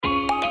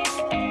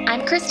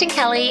I'm Kristen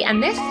Kelly,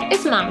 and this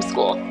is Mom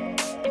School.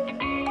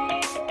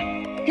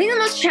 I think the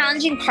most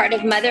challenging part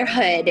of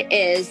motherhood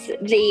is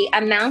the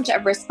amount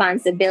of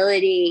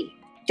responsibility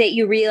that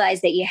you realize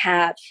that you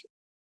have.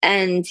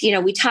 And,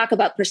 we talk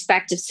about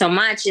perspective so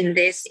much in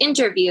this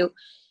interview,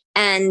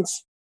 and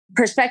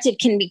perspective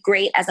can be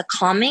great as a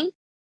calming,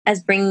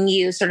 as bringing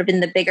you sort of in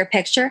the bigger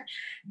picture.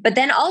 But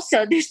then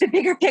also there's the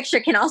bigger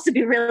picture can also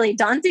be really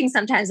daunting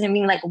sometimes. I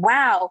mean, like,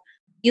 wow,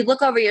 you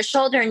look over your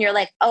shoulder and you're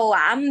like, oh,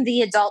 I'm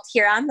the adult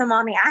here. I'm the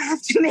mommy. I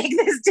have to make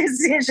this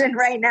decision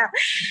right now.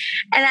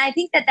 And I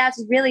think that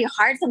that's really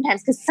hard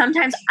sometimes because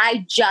sometimes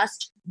I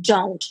just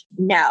don't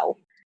know.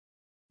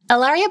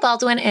 Ilaria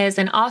Baldwin is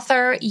an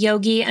author,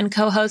 yogi, and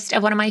co-host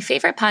of one of my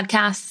favorite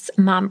podcasts,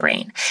 Mom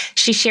Brain.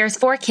 She shares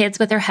 4 kids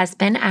with her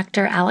husband,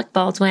 actor Alec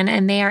Baldwin,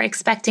 and they are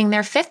expecting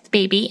their 5th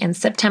baby in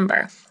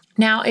September.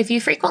 Now, if you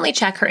frequently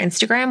check her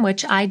Instagram,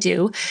 which I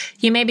do,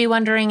 you may be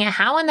wondering,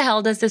 how in the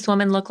hell does this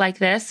woman look like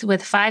this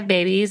with 5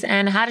 babies,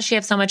 and how does she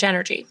have so much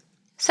energy?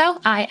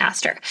 So I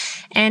asked her,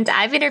 and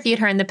I've interviewed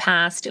her in the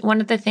past. One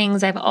of the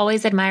things I've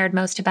always admired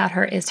most about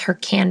her is her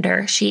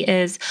candor. She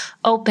is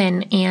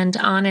open and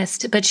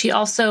honest, but she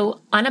also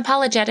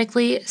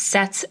unapologetically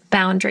sets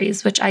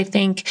boundaries, which I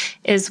think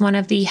is one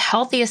of the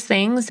healthiest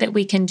things that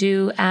we can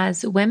do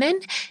as women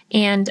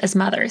and as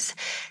mothers.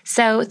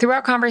 So through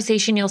our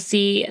conversation, you'll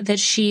see that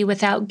she,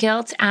 without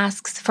guilt,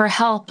 asks for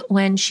help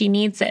when she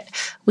needs it.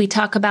 We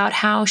talk about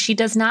how she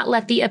does not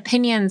let the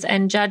opinions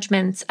and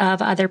judgments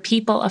of other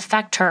people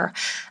affect her.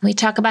 We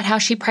talk about how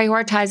she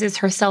prioritizes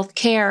her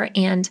self-care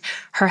and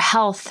her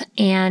health.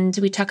 And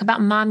we talk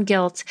about mom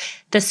guilt,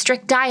 the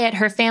strict diet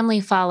her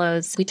family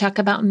follows. We talk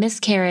about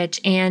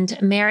miscarriage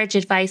and marriage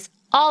advice,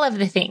 all of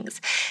the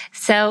things.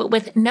 So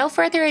with no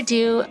further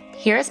ado,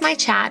 here is my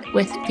chat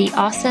with the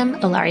awesome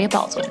Ilaria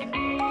Baldwin.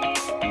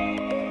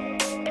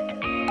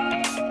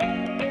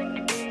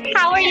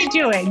 How are you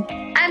doing?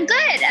 I'm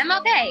good. I'm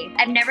okay.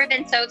 I've never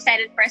been so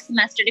excited for a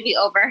semester to be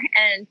over.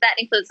 And that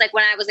includes like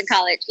when I was in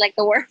college, like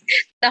the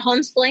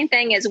homeschooling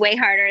thing is way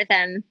harder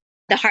than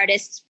the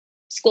hardest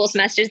school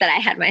semesters that I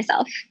had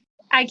myself.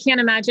 I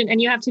can't imagine.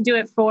 And you have to do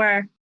it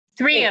for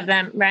 3 of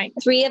them, right?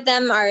 3 of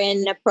them are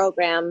in a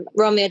program.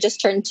 Romeo just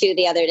turned 2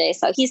 the other day.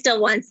 So he still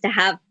wants to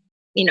have,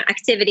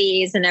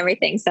 activities and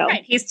everything. So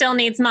right. He still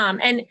needs mom.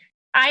 And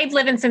I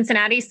live in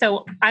Cincinnati,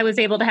 so I was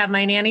able to have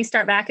my nanny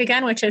start back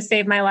again, which has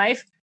saved my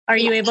life. Are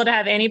you able to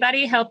have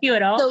anybody help you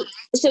at all?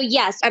 So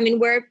yes, I mean,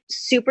 we're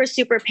super,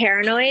 super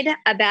paranoid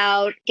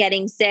about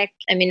getting sick.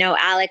 I mean,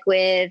 Alec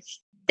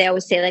they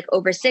always say like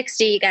over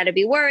 60, you got to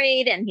be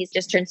worried. And he's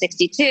just turned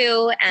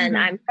 62 and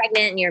I'm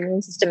pregnant and your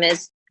immune system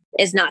is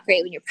not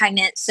great when you're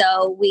pregnant.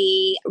 So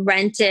we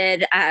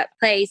rented a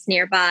place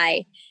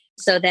nearby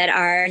so that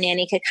our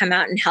nanny could come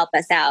out and help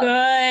us out.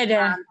 Good.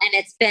 And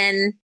it's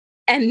been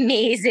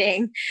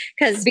amazing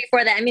because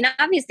before that, I mean,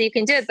 obviously you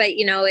can do it, but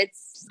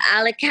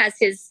Alec has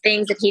his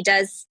things that he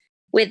does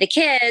with the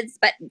kids,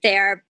 but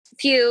they're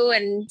few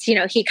and,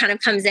 he kind of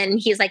comes in,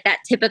 he's like that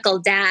typical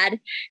dad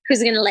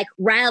who's going to like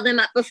rile them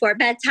up before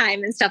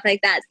bedtime and stuff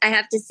like that. I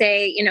have to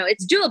say,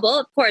 it's doable.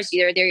 Of course,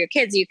 they're your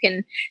kids, you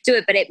can do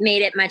it, but it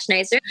made it much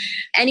nicer.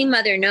 Any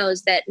mother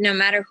knows that no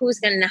matter who's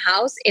in the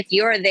house, if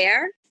you're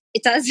there,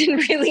 it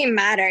doesn't really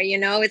matter,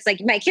 it's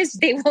like my kids,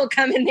 they will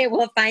come and they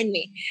will find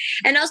me.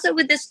 And also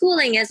with the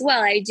schooling as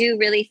well, I do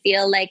really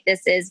feel like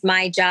this is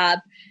my job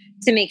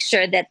to make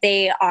sure that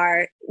they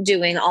are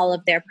doing all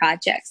of their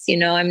projects.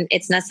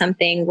 It's not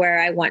something where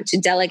I want to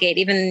delegate.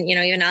 Even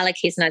Alec,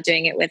 he's not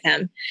doing it with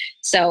him.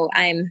 So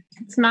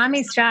it's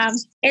mommy's job.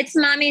 It's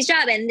mommy's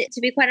job. And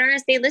to be quite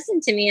honest, they listen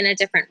to me in a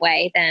different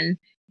way than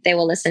they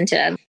will listen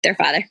to their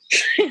father.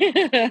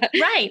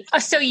 Right.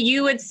 So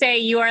you would say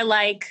you are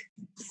like,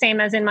 same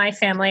as in my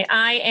family.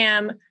 I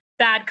am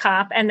bad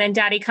cop. And then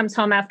daddy comes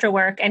home after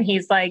work and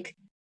he's like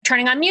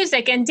turning on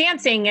music and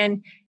dancing.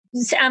 And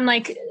I'm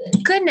like,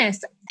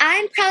 goodness.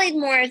 I'm probably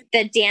more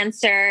the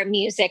dancer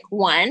music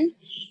one.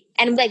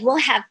 And like, we'll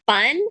have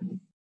fun.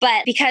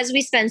 But because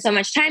we spend so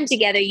much time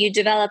together, you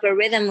develop a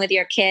rhythm with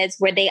your kids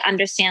where they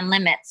understand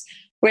limits.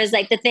 Whereas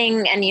like the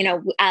thing, and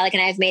Alec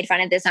and I have made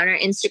fun of this on our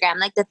Instagram,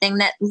 like the thing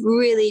that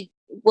really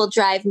will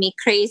drive me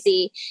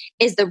crazy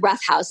is the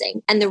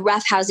roughhousing and the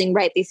roughhousing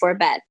right before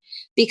bed.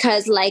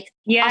 Because like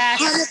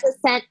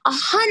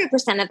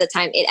 100% of the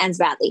time it ends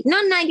badly.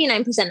 Not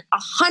 99%,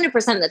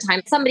 100% of the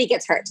time somebody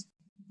gets hurt.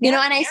 And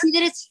I see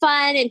that it's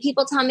fun and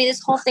people tell me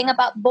this whole thing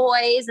about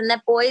boys and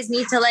that boys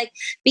need to like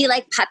be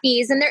like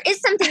puppies. And there is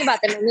something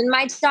about them. And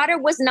my daughter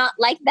was not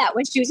like that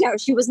when she was young.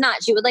 She was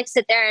not. She would like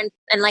sit there and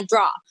like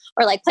draw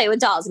or like play with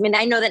dolls. I mean,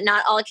 I know that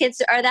not all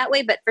kids are that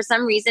way, but for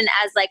some reason,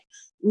 as like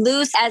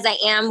loose as I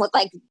am with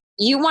like,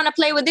 you want to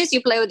play with this,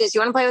 you play with this.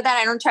 You want to play with that.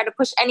 I don't try to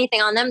push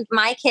anything on them.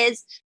 My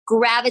kids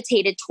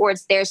gravitated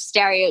towards their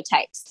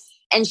stereotypes.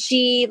 And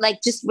she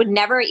like just would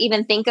never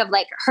even think of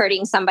like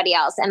hurting somebody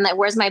else. And like,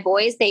 whereas my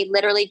boys, they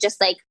literally just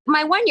like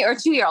my 1-year or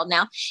 2-year-old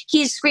now,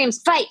 he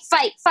screams, fight,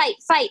 fight, fight,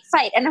 fight,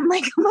 fight. And I'm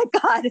like, oh my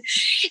God,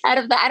 out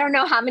of the, I don't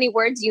know how many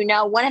words,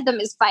 one of them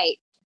is fight.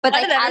 But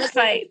like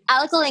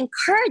Alec will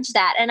encourage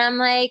that. And I'm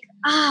like,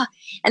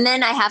 and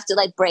then I have to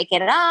like break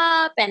it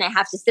up and I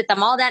have to sit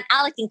them all down,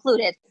 Alec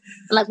included.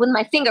 I'm like with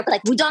my finger,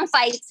 like, we don't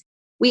fight.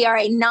 We are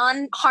a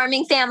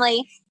non-harming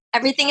family.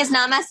 Everything is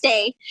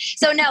namaste.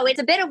 So no,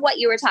 it's a bit of what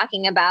you were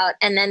talking about.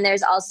 And then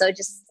there's also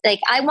just like,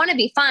 I want to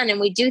be fun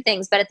and we do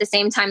things, but at the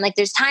same time, like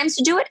there's times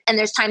to do it and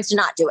there's times to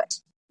not do it.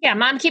 Yeah.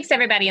 Mom keeps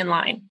everybody in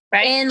line,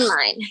 right? In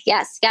line.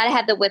 Yes. Got to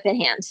have the whip in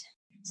hand.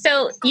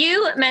 So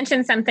you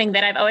mentioned something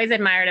that I've always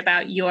admired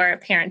about your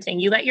parenting.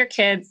 You let your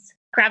kids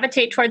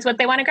gravitate towards what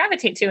they want to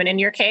gravitate to. And in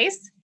your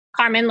case,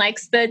 Carmen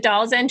likes the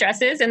dolls and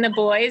dresses and the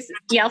boys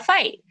yell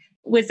fight.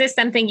 Was this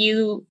something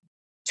you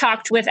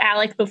talked with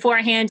Alec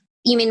beforehand?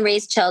 You mean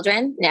raise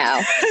children? No.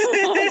 I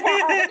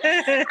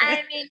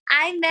mean,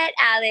 I met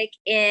Alec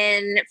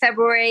in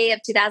February of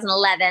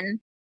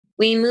 2011.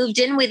 We moved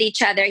in with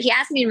each other. He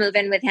asked me to move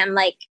in with him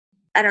like,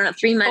 I don't know,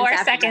 3 months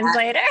 4 seconds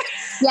later.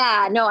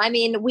 Yeah, no, I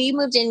mean, we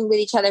moved in with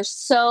each other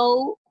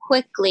so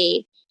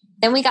quickly.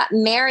 Then we got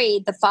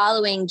married the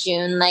following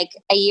June, like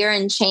a year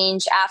and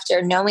change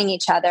after knowing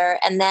each other.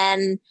 And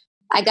then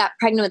I got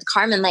pregnant with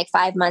Carmen like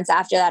 5 months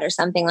after that or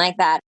something like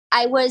that.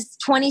 I was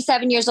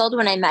 27 years old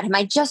when I met him.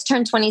 I just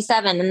turned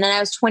 27. And then I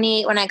was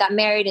 28 when I got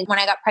married. And when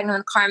I got pregnant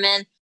with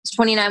Carmen, I was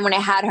 29 when I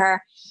had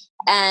her.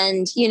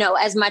 And, you know,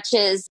 as much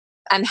as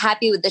I'm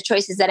happy with the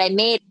choices that I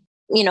made,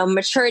 you know,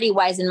 maturity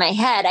wise in my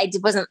head, I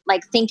wasn't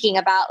like thinking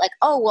about like,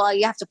 oh, well,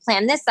 you have to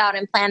plan this out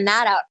and plan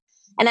that out.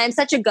 And I'm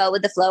such a go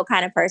with the flow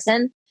kind of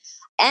person.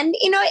 And,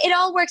 you know, it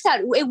all works out.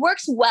 It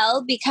works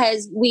well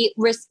because we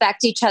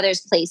respect each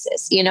other's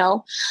places, you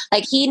know,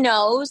 like he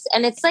knows.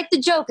 And it's like the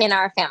joke in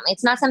our family.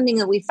 It's not something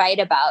that we fight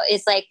about.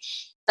 It's like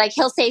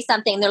he'll say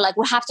something. They're like,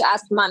 we'll have to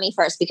ask mommy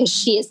first because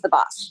she is the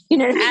boss. You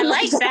know what I mean? I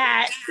like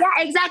that.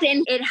 Yeah, exactly.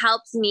 And it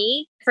helps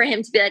me for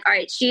him to be like, all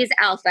right, she's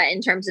alpha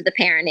in terms of the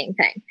parenting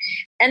thing.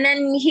 And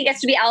then he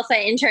gets to be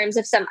alpha in terms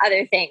of some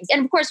other things.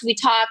 And of course we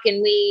talk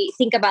and we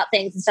think about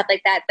things and stuff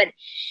like that, but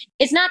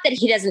it's not that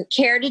he doesn't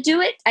care to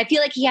do it. I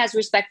feel like he has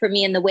respect for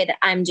me in the way that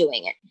I'm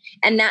doing it.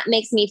 And that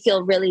makes me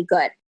feel really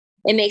good.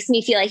 It makes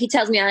me feel like he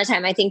tells me all the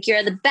time, I think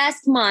you're the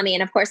best mommy.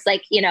 And of course,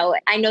 like, you know,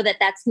 I know that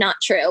that's not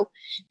true,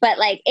 but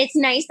like, it's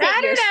nice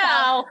that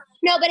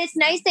but it's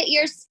nice that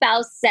your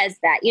spouse says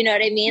that, you know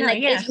what I mean?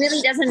 It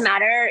really doesn't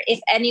matter if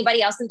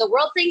anybody else in the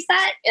world thinks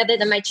that other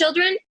than my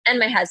children and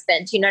my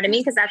husband, you know what I mean?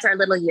 Because that's our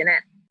little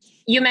unit.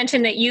 You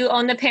mentioned that you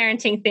own the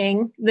parenting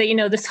thing, the, you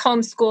know, this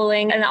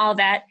homeschooling and all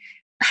that.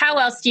 How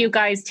else do you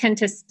guys tend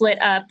to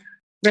split up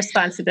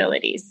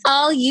responsibilities?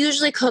 I'll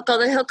usually cook,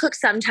 although he'll cook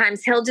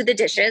sometimes. He'll do the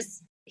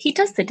dishes. He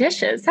does the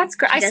dishes. That's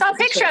great. I saw a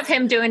picture of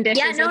him doing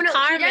dishes. Yeah, no,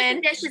 Carmen. He does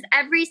the dishes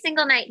every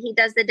single night. He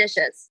does the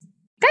dishes.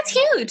 That's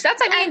huge.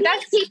 That's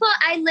people.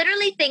 I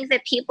literally think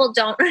that people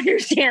don't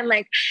understand.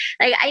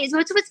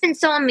 What's been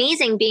so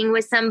amazing being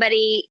with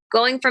somebody,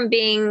 going from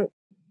being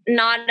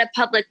not a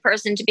public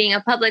person to being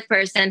a public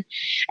person.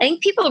 I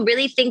think people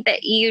really think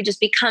that you just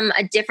become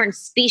a different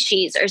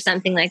species or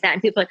something like that.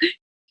 And people are like,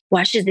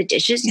 washes the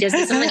dishes, does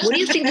this. I'm like, what do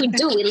you think we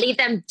do? We leave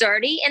them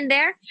dirty in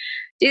there?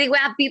 Do you think we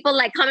have people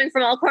like coming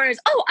from all corners?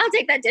 Oh, I'll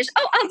take that dish.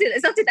 Oh, I'll do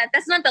this. I'll do that.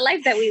 That's not the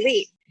life that we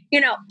lead. You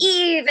know,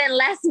 even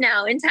less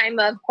now in time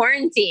of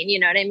quarantine, you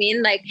know what I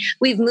mean? Like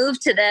we've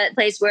moved to the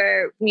place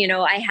where, you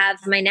know, I have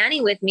my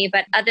nanny with me.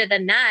 But other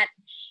than that,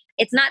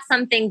 it's not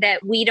something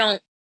that we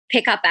don't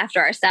pick up after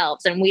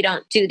ourselves and we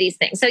don't do these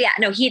things. So yeah,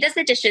 no, he does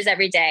the dishes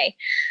every day.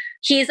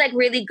 He's like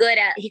really good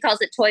at, he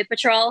calls it toy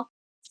patrol.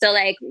 So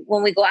like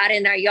when we go out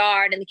in our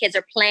yard and the kids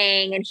are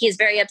playing and he's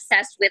very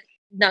obsessed with,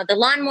 no, the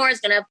lawnmower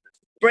is going to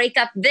break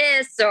up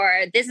this,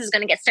 or this is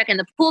going to get stuck in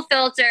the pool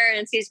filter.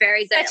 And so he's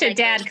very good. Such a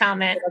dad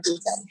comment.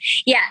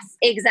 Yes,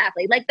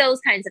 exactly. Like those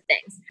kinds of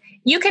things.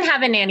 You can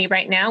have a nanny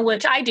right now,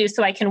 which I do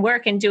so I can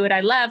work and do what I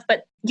love,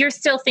 but you're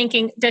still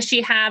thinking, does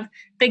she have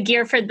the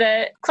gear for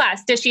the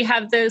class? Does she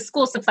have the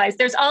school supplies?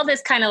 There's all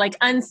this kind of like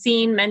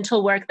unseen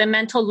mental work, the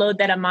mental load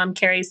that a mom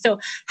carries. So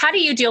how do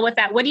you deal with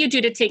that? What do you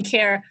do to take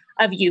care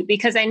of you?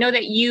 Because I know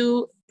that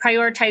you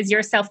prioritize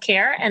your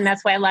self-care, and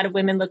that's why a lot of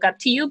women look up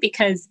to you,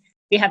 because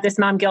you have this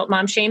mom guilt,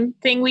 mom shame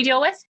thing we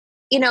deal with.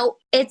 You know,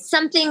 it's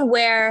something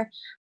where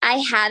I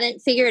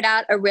haven't figured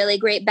out a really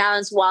great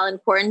balance while in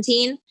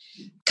quarantine,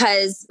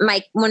 because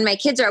when my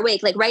kids are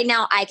awake, like right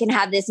now, I can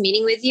have this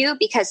meeting with you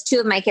because 2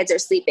 of my kids are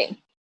sleeping.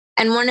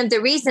 And one of the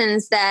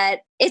reasons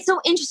that it's so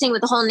interesting with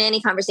the whole nanny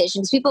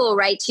conversation, because people will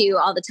write to you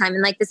all the time.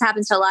 And like this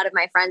happens to a lot of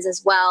my friends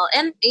as well.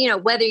 And, you know,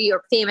 whether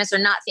you're famous or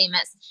not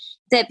famous,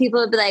 that people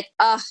will be like,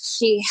 oh,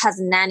 she has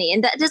a nanny.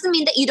 And that doesn't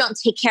mean that you don't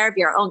take care of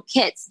your own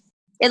kids.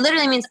 It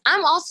literally means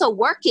I'm also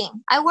working.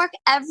 I work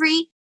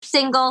every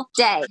single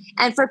day.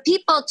 And for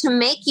people to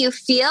make you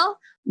feel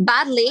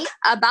badly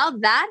about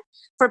that,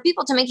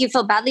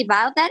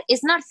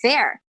 is not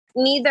fair.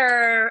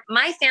 Neither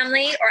my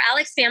family or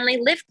Alex's family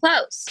live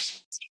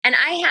close. And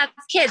I have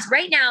kids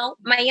right now.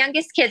 My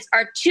youngest kids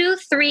are 2,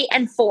 3,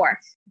 and 4.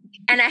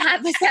 And I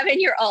have a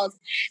 7-year-old.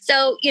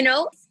 So, you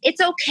know,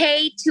 it's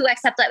okay to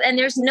accept that. And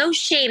there's no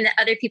shame that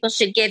other people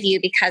should give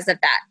you because of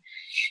that.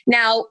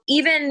 Now,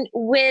 even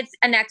with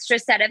an extra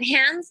set of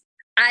hands,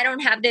 I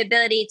don't have the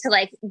ability to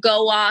like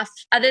go off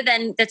other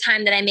than the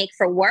time that I make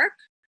for work.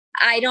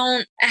 I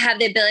don't have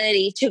the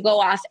ability to go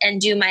off and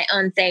do my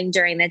own thing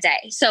during the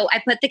day. So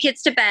I put the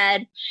kids to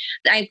bed.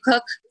 I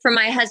cook for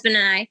my husband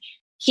and I.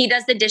 He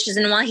does the dishes.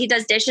 And while he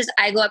does dishes,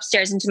 I go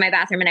upstairs into my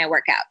bathroom and I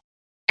work out.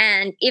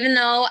 And even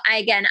though,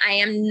 I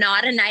am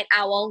not a night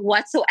owl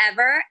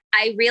whatsoever,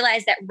 I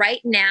realize that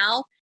right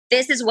now,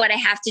 this is what I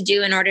have to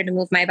do in order to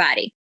move my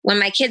body. When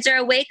my kids are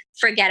awake,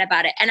 forget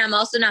about it. And I'm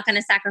also not going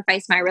to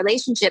sacrifice my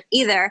relationship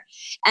either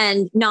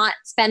and not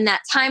spend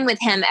that time with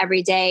him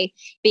every day,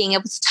 being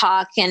able to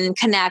talk and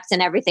connect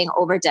and everything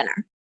over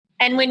dinner.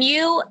 And when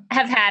you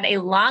have had a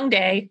long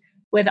day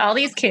with all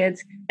these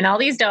kids and all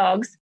these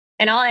dogs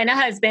and a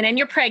husband and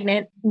you're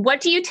pregnant,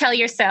 what do you tell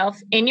yourself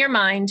in your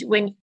mind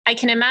when I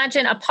can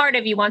imagine a part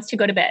of you wants to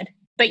go to bed,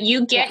 but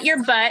you get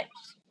your butt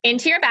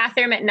into your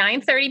bathroom at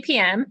 9:30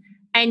 p.m.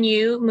 and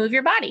you move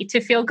your body to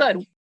feel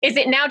good? Is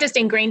it now just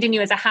ingrained in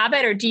you as a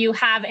habit, or do you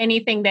have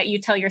anything that you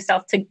tell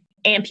yourself to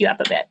amp you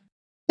up a bit?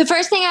 The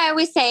first thing I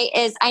always say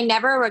is I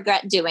never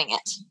regret doing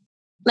it,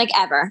 like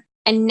ever.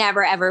 I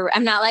never, ever.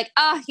 I'm not like,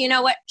 oh, you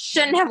know what?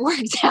 Shouldn't have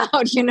worked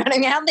out. You know what I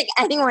mean? I don't think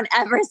anyone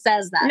ever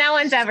says that. No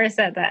one's ever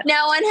said that.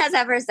 No one has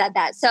ever said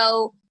that.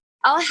 So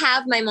I'll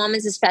have my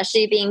moments,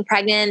 especially being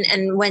pregnant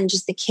and when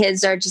just the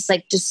kids are just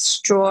like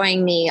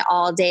destroying me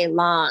all day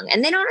long.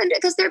 And they don't,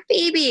 because they're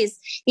babies,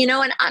 you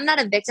know, and I'm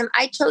not a victim.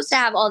 I chose to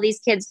have all these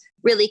kids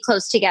really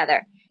close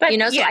together, but, you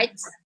know, so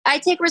I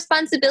take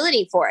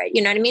responsibility for it.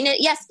 You know what I mean?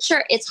 Yes,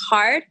 sure. It's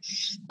hard,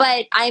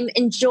 but I'm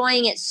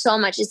enjoying it so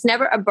much. It's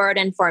never a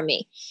burden for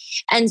me.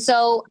 And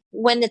so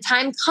when the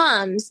time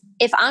comes,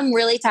 if I'm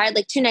really tired,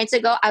 like 2 nights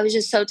ago, I was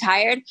just so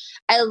tired.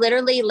 I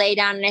literally lay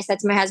down and I said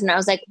to my husband, I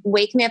was like,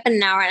 wake me up in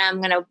an hour and I'm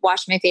going to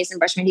wash my face and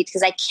brush my teeth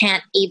because I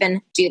can't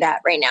even do that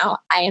right now.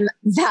 I am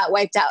that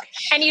wiped out.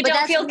 And you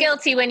don't feel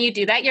guilty when you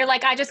do that. You're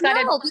like, I just got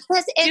to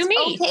because it's do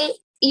me. Okay.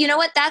 You know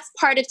what? That's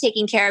part of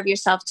taking care of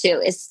yourself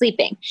too, is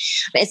sleeping.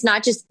 It's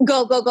not just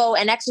go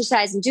and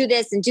exercise and do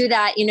this and do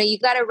that. You know, you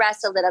got to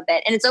rest a little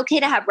bit, and it's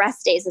okay to have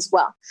rest days as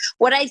well.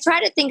 What I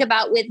try to think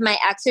about with my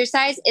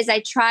exercise is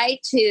I try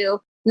to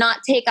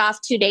not take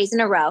off 2 days in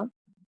a row.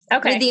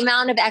 Okay. With the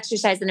amount of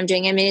exercise that I'm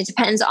doing. I mean, it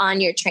depends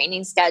on your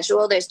training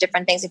schedule. There's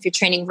different things if you're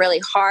training really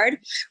hard.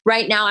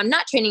 Right now, I'm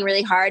not training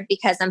really hard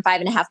because I'm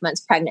 5.5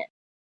 months pregnant,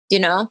 you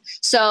know?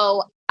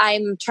 So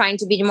I'm trying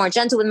to be more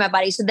gentle with my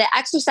body. So the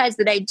exercise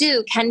that I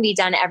do can be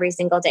done every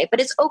single day,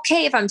 but it's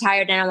okay if I'm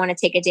tired and I want to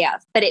take a day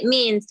off. But it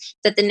means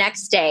that the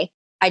next day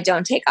I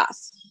don't take off.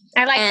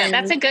 I like that.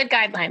 That's a good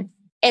guideline.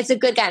 It's a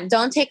good guideline.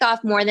 Don't take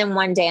off more than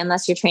 1 day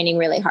unless you're training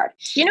really hard.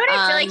 You know what?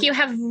 I feel like you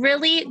have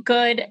really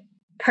good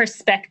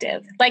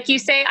perspective. Like you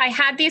say, I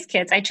had these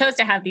kids. I chose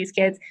to have these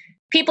kids.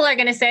 People are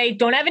going to say,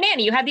 don't have a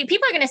nanny.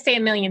 People are going to say a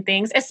million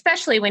things,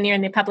 especially when you're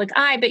in the public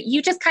eye, but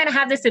you just kind of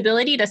have this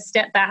ability to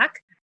step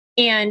back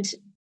and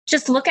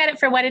just look at it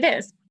for what it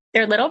is.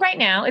 They're little right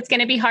now. It's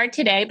going to be hard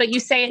today, but you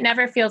say it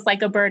never feels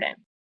like a burden.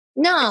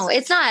 No,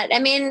 it's not. I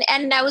mean,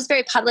 and I was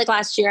very public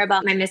last year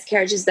about my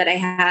miscarriages that I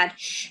had.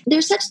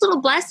 They're such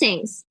little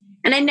blessings.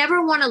 And I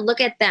never want to look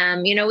at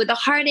them, you know, with the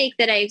heartache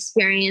that I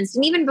experienced.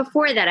 And even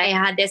before that, I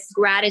had this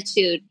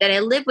gratitude that I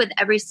live with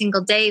every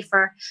single day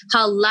for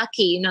how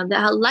lucky,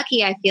 how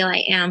lucky I feel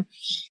I am.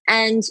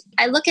 And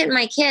I look at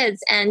my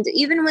kids, and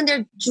even when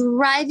they're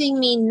driving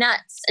me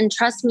nuts, and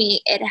trust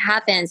me, it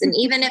happens. And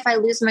even if I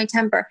lose my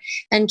temper,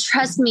 and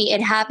trust me,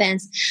 it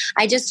happens,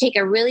 I just take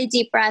a really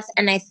deep breath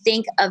and I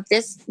think of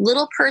this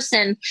little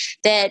person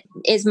that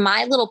is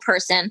my little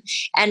person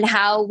and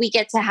how we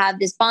get to have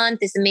this bond,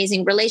 this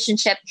amazing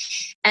relationship.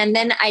 And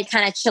then I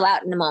kind of chill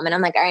out in a moment.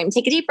 I'm like, all right, I'm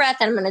take a deep breath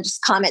and I'm going to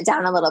just calm it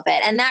down a little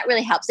bit. And that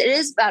really helps. It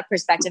is about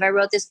perspective. I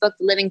wrote this book,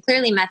 The Living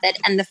Clearly Method.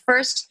 And the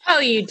first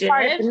you did?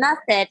 part of the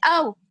method.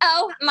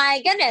 Oh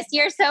my goodness.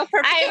 You're so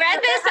prepared. I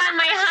read this on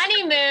my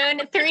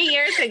honeymoon 3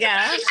 years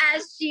ago.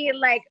 As she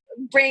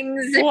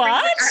brings it what?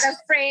 out of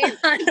frame.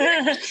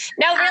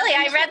 No, really.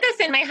 I read this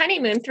in my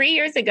honeymoon 3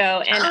 years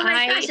ago. And oh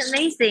my gosh,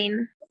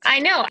 amazing. I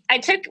know. I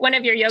took one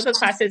of your yoga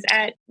classes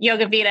at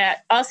Yoga Vita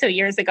also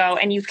years ago,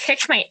 and you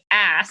kicked my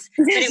ass.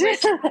 But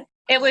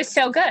it was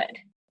so good.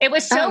 It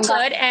was so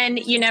good, and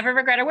you never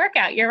regret a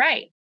workout. You're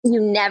right. You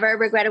never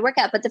regret a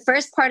workout. But the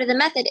first part of the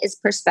method is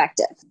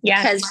perspective.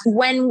 Yeah. Because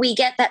when we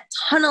get that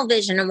tunnel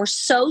vision and we're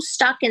so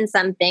stuck in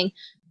something,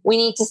 we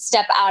need to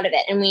step out of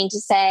it. And we need to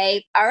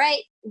say, all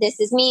right, this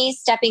is me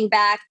stepping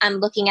back. I'm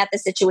looking at the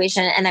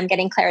situation and I'm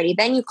getting clarity.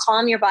 Then you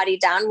calm your body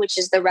down, which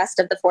is the rest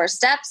of the 4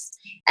 steps.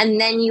 And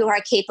then you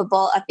are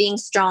capable of being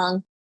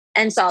strong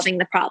and solving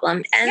the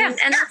problem. And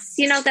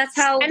that's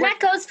how. And that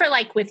goes for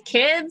with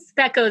kids,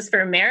 that goes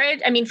for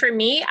marriage. I mean, for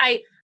me,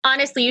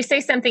 honestly, you say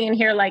something in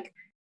here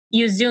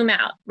you zoom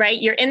out,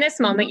 right? You're in this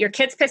moment, your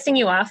kid's pissing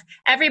you off.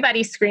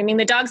 Everybody's screaming.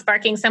 The dog's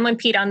barking. Someone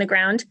peed on the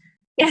ground.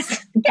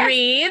 Yes.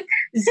 Breathe,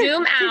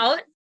 zoom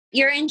out.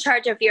 You're in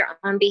charge of your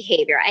own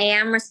behavior. I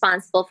am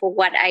responsible for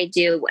what I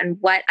do and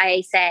what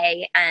I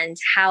say and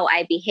how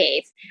I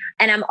behave.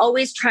 And I'm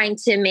always trying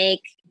to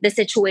make the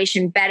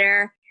situation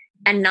better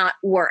and not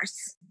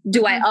worse.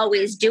 Do I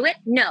always do it?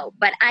 No,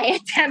 but I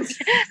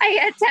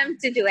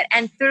attempt to do it.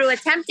 And through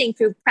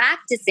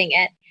practicing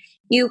it,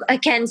 you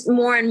can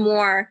more and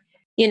more,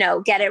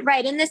 get it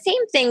right. And the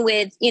same thing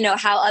with,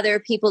 how other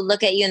people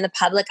look at you in the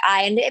public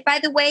eye. And by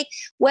the way,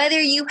 whether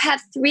you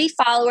have 3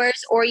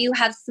 followers or you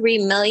have 3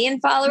 million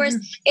followers,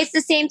 it's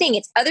the same thing.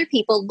 It's other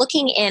people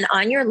looking in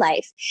on your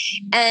life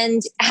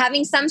and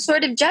having some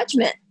sort of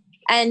judgment.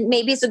 And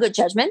maybe it's a good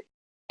judgment.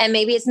 And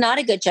maybe it's not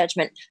a good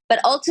judgment, but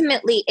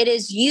ultimately it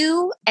is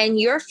you and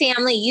your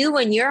family, you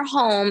and your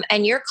home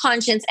and your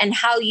conscience and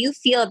how you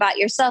feel about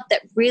yourself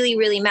that really,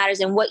 really matters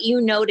and what you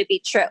know to be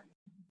true.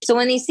 So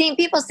when these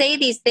people say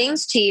these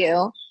things to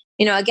you,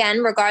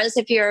 again, regardless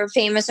if you're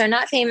famous or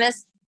not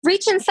famous,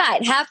 reach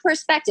inside, have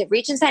perspective,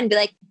 reach inside and be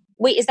like,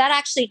 wait, is that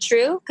actually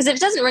true? Because if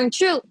it doesn't ring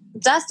true,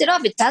 dust it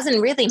off. It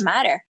doesn't really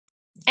matter.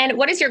 And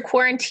what is your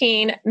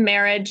quarantine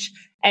marriage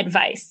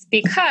advice?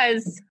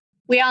 Because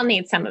we all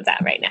need some of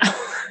that right now.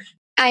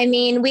 I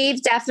mean,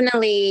 we've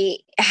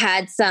definitely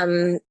had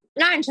some,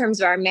 not in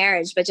terms of our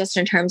marriage, but just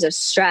in terms of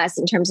stress,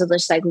 in terms of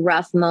just like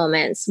rough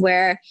moments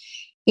where,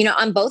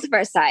 on both of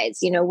our sides,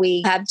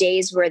 we have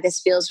days where this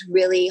feels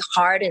really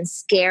hard and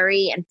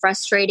scary and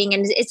frustrating.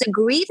 And it's a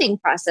grieving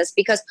process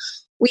because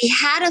we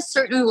had a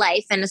certain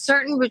life and a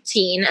certain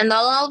routine. And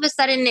all of a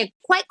sudden,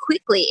 quite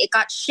quickly, it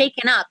got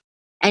shaken up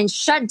and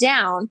shut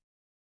down.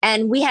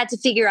 And we had to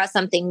figure out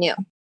something new.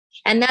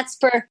 And that's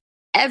for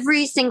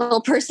every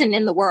single person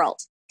in the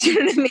world. Do you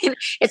know what I mean?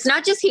 It's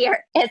not just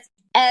here. It's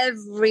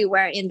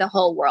everywhere in the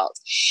whole world.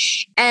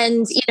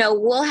 And,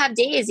 we'll have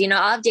days,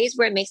 I'll have days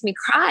where it makes me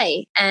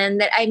cry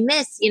and that I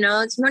miss,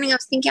 this morning I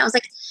was thinking, I was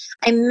like,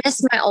 I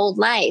miss my old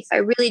life. I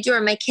really do. Or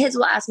my kids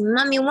will ask me,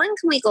 Mommy, when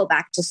can we go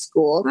back to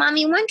school?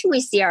 Mommy, when can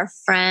we see our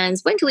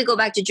friends? When can we go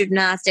back to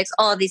gymnastics?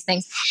 All of these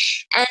things.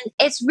 And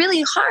it's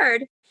really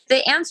hard.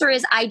 The answer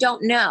is, I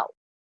don't know.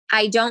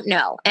 I don't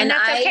know. And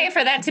that's okay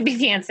for that to be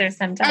the answer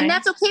sometimes. And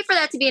that's okay for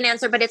that to be an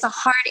answer, but it's a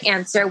hard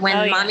answer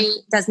when mommy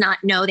does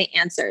not know the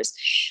answers.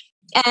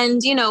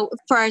 And,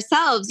 for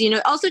ourselves,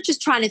 also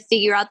just trying to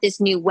figure out this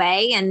new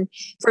way. And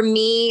for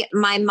me,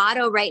 my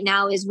motto right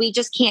now is we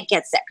just can't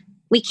get sick.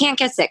 We can't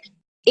get sick.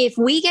 If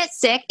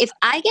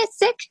I get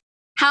sick,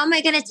 how am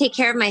I going to take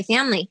care of my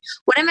family?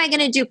 What am I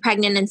going to do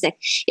pregnant and sick?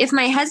 If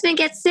my husband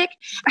gets sick,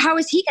 how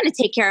is he going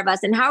to take care of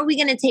us? And how are we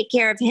going to take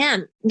care of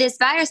him? This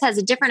virus has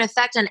a different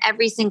effect on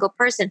every single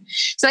person.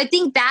 So I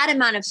think that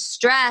amount of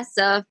stress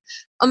of,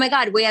 oh my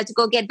God, we have to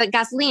go get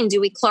gasoline. Do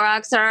we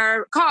Clorox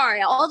our car?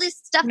 All this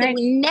stuff that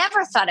we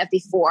never thought of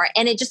before.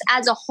 And it just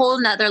adds a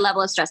whole nother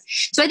level of stress.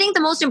 So I think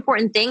the most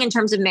important thing in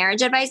terms of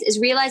marriage advice is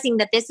realizing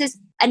that this is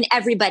an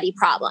everybody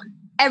problem.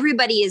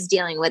 Everybody is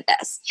dealing with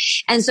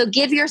this. And so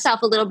give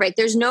yourself a little break.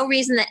 There's no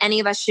reason that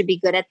any of us should be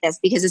good at this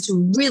because it's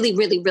really,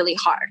 really, really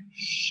hard.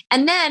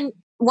 And then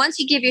once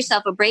you give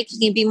yourself a break, you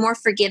can be more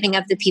forgiving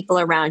of the people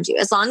around you.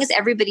 As long as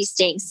everybody's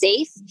staying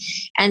safe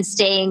and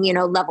staying,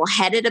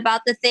 level-headed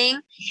about the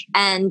thing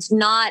and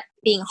not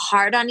being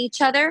hard on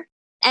each other.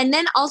 And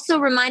then also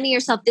reminding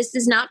yourself, this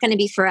is not going to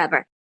be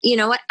forever. You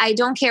know what? I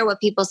don't care what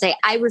people say.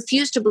 I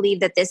refuse to believe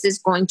that this is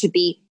going to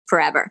be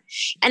forever.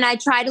 And I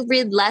try to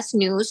read less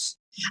news.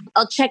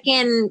 I'll check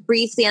in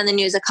briefly on the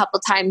news a couple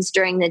times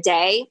during the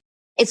day.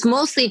 It's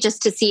mostly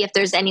just to see if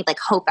there's any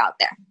hope out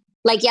there.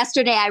 Like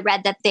yesterday, I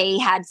read that they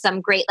had some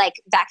great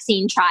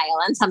vaccine trial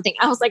and something.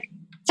 I was like,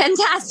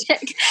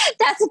 fantastic.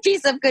 That's a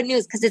piece of good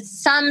news because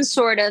it's some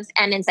sort of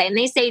end in sight. And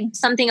they say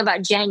something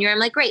about January. I'm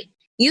like, great.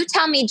 You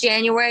tell me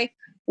January,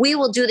 we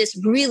will do this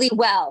really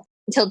well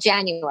until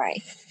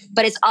January.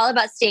 But it's all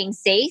about staying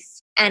safe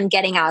and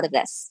getting out of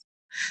this.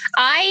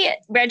 I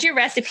read your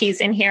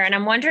recipes in here and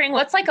I'm wondering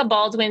what's a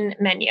Baldwin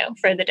menu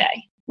for the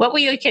day? What will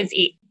your kids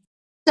eat?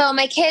 So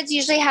my kids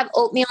usually have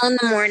oatmeal in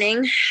the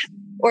morning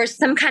or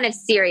some kind of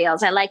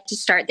cereals. I like to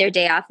start their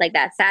day off like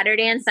that.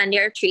 Saturday and Sunday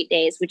are treat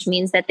days, which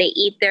means that they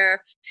eat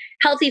their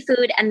healthy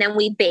food and then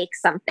we bake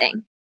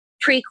something.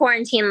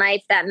 Pre-quarantine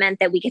life, that meant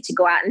that we get to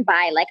go out and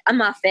buy a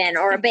muffin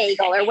or a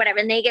bagel or whatever.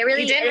 And they get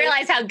really... You didn't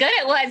realize how good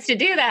it was to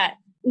do that.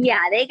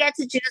 Yeah, they get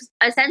to choose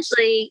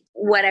essentially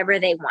whatever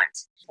they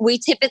want. We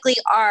typically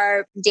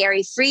are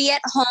dairy-free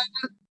at home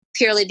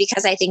purely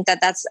because I think that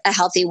that's a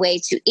healthy way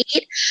to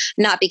eat,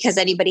 not because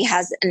anybody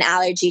has an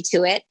allergy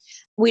to it.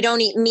 We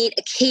don't eat meat.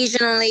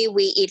 Occasionally,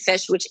 we eat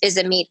fish, which is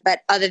a meat,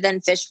 but other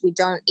than fish, we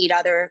don't eat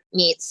other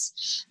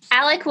meats.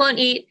 Alec won't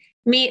eat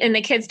meat and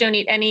the kids don't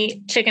eat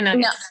any chicken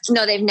nuggets.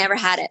 No, they've never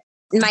had it.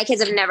 My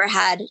kids have never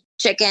had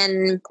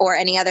chicken or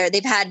any other.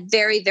 They've had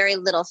very, very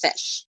little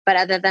fish, but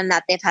other than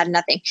that, they've had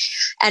nothing.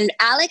 And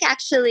Alec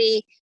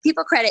actually...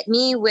 People credit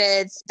me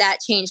with that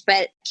change,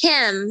 but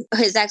Kim,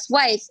 his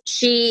ex-wife,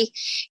 she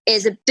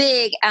is a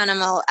big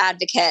animal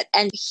advocate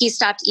and he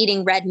stopped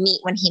eating red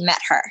meat when he met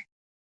her.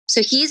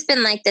 So he's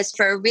been like this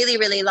for a really,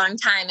 really long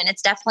time. And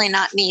it's definitely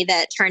not me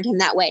that turned him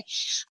that way.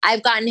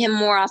 I've gotten him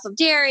more off of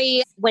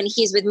dairy when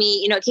he's with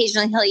me.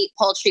 Occasionally he'll eat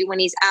poultry when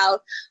he's out.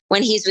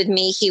 When he's with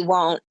me, he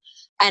won't.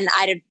 And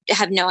I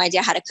have no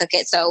idea how to cook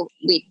it. So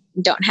we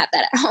don't have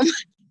that at home.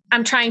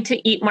 I'm trying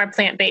to eat more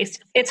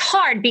plant-based. It's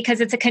hard because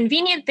it's a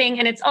convenient thing.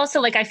 And it's also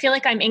like, I feel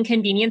like I'm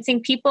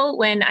inconveniencing people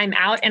when I'm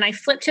out. And I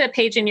flipped to a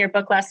page in your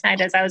book last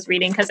night as I was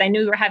reading, because I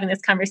knew we were having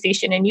this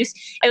conversation. And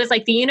it was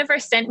like the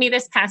universe sent me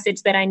this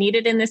passage that I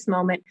needed in this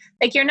moment.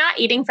 Like, you're not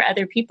eating for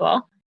other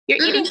people.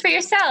 You're eating for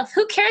yourself.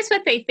 Who cares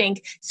what they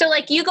think? So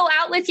like, you go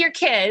out with your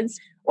kids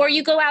or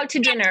you go out to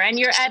dinner and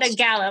you're at a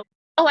gala.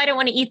 Oh, I don't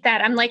want to eat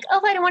that. I'm like,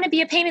 oh, I don't want to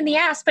be a pain in the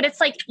ass. But it's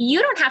like, you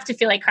don't have to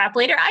feel like crap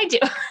later. I do.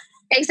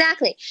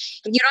 Exactly.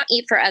 You don't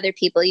eat for other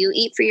people. You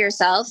eat for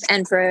yourself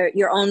and for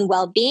your own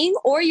well-being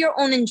or your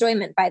own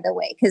enjoyment, by the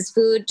way, because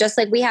food, just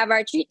like we have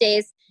our treat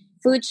days,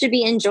 food should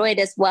be enjoyed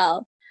as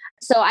well.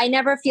 So I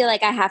never feel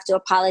like I have to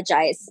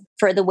apologize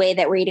for the way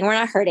that we're eating. We're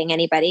not hurting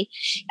anybody.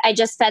 I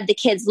just fed the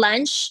kids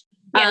lunch.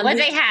 Yeah, what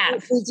they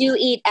have. We do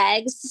eat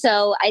eggs.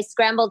 So I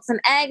scrambled some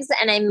eggs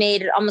and I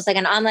made it almost like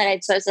an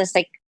omelet. So it's just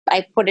like,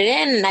 I put it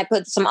in and I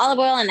put some olive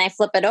oil and I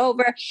flip it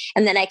over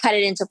and then I cut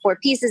it into 4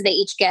 pieces. They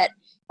each get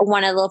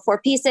one of the little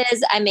 4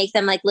 pieces. I make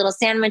them like little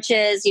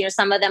sandwiches. You know,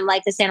 some of them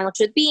like the sandwich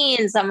with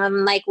beans, some of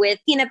them like with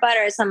peanut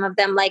butter, some of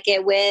them like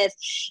it with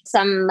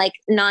some like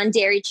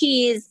non-dairy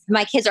cheese.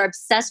 My kids are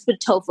obsessed with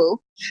tofu.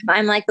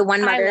 I'm like the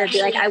one mother to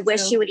be like, I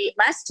wish you would eat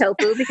less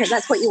tofu because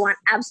that's what you want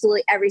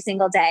absolutely every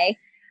single day.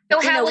 So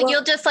how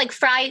you'll just like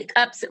fry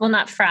up, well,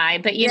 not fry,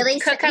 but you really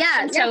cook up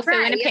some tofu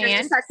in a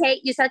pan.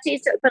 You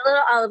saute, put a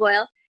little olive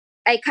oil.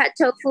 I cut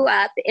tofu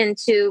up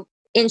into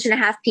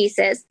 1.5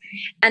 pieces.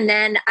 And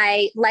then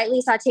I lightly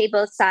saute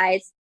both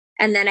sides.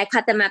 And then I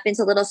cut them up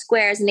into little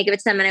squares and I give it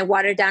to them. And I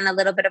water down a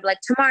little bit of like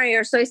tamari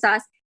or soy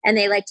sauce. And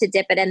they like to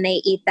dip it and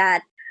they eat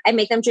that. I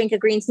make them drink a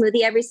green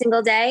smoothie every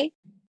single day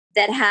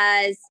that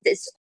has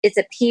this. It's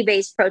a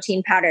pea-based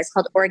protein powder. It's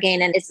called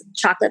Orgain and it's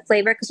chocolate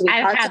flavor because we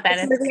call it chocolate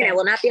smoothie and I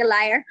will not be a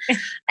liar.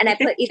 And I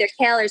put either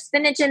kale or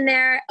spinach in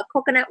there, a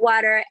coconut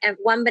water and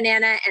 1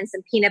 banana and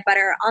some peanut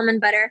butter or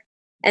almond butter.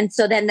 And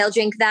so then they'll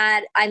drink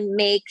that. I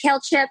make kale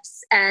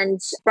chips and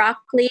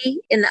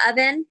broccoli in the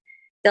oven.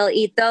 They'll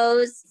eat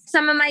those.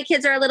 Some of my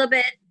kids are a little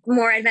bit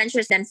more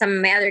adventurous than some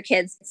of my other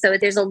kids. So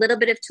there's a little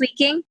bit of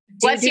tweaking.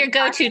 What's your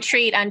go-to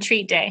treat on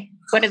treat day?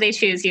 What do they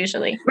choose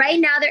usually? Right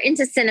now they're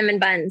into cinnamon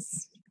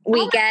buns.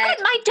 My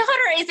daughter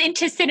is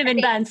into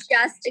cinnamon buns.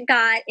 Just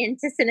got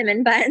into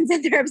cinnamon buns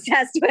and they're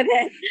obsessed with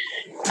it.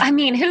 I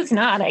mean, who's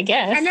not, I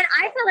guess. And then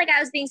I feel like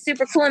I was being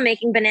super cool and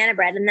making banana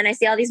bread. And then I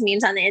see all these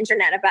memes on the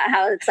internet about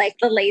how it's like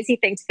the lazy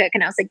thing to cook.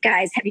 And I was like,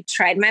 guys, have you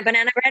tried my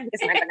banana bread?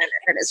 Because my banana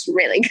bread is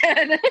really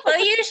good. Will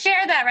you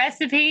share that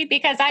recipe?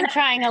 Because I'm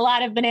trying a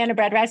lot of banana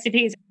bread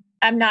recipes.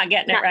 I'm not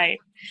getting it right.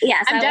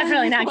 Yes, I'm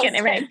definitely not getting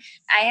it right.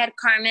 I had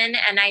Carmen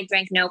and I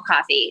drank no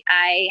coffee.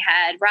 I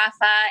had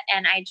Rafa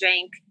and I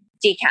drank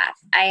decaf.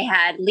 I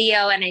had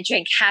Leo and I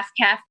drank half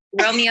calf.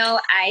 Romeo,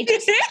 I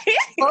just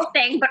whole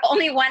thing, but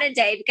only one a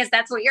day because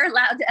that's what you're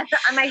allowed to,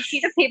 on my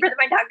sheet of paper that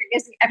my doctor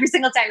gives me. Every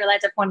single time you're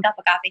allowed to have 1 cup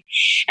of coffee.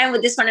 And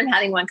with this one, I'm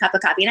having 1 cup of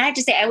coffee. And I have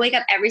to say, I wake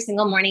up every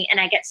single morning and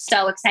I get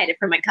so excited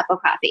for my cup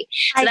of coffee.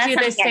 So I do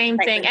the same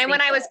thing. And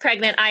when I was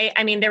pregnant,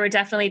 I mean, there were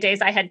definitely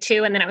days I had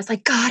 2 and then I was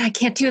like, God, I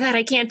can't do that.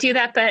 I can't do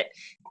that. But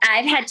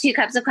I've had 2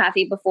 cups of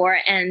coffee before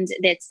and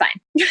it's fine.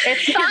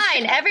 It's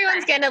fine.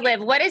 Everyone's going to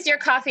live. What is your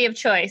coffee of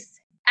choice?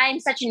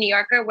 I'm such a New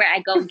Yorker where I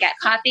go and get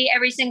coffee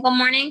every single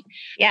morning.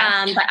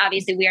 Yeah. But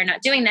obviously we are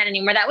not doing that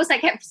anymore. That was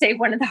like, I have to say,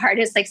 one of the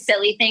hardest, like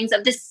silly things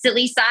of the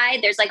silly side.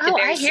 There's like the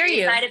very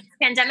serious side of the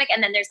pandemic.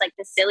 And then there's like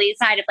the silly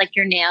side of like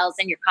your nails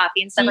and your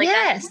coffee and stuff like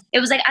that.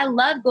 It was like, I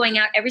love going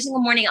out every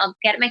single morning. I'll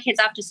get my kids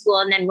off to school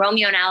and then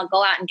Romeo and I'll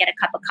go out and get a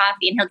cup of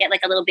coffee and he'll get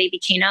like a little baby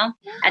chino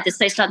at this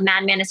place called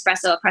Madman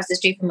Espresso across the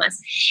street from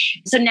us.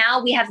 So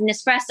now we have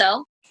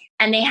Nespresso.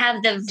 And they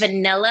have the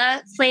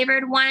vanilla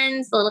flavored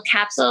ones, the little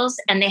capsules,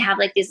 and they have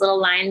like these little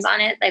lines on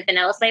it, like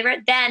vanilla flavor.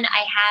 Then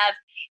I have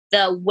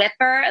the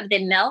whipper of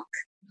the milk,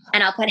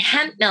 and I'll put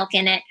hemp milk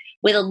in it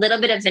with a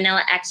little bit of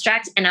vanilla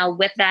extract, and I'll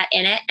whip that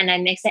in it, and I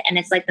mix it, and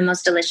it's like the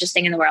most delicious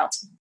thing in the world.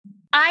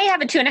 I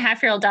have a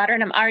 2.5-year-old daughter,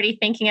 and I'm already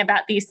thinking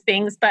about these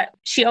things, but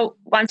she'll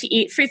want to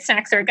eat fruit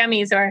snacks or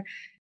gummies or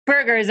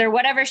burgers or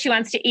whatever she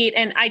wants to eat.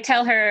 And I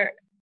tell her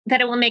that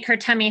it will make her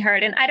tummy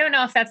hurt. And I don't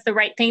know if that's the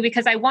right thing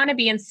because I want to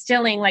be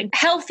instilling like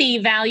healthy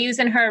values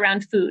in her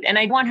around food. And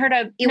I want her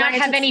to not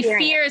have any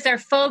fears or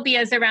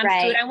phobias around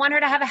food. I want her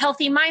to have a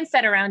healthy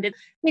mindset around it.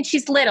 I mean,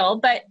 she's little,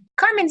 but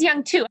Carmen's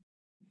young too.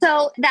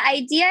 So the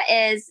idea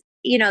is,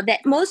 you know,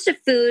 that most of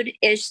food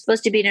is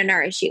supposed to be to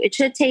nourish you. It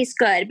should taste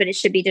good, but it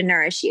should be to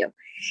nourish you.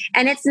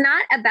 And it's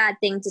not a bad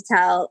thing to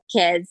tell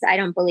kids, I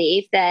don't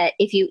believe, that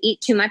if you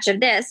eat too much of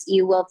this,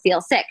 you will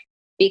feel sick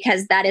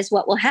because that is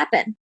what will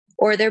happen.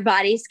 Or their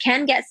bodies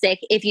can get sick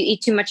if you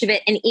eat too much of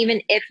it. And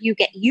even if you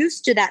get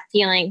used to that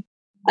feeling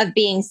of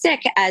being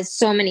sick, as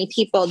so many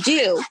people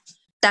do,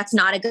 that's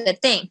not a good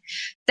thing.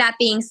 That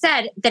being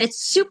said, that it's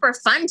super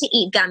fun to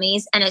eat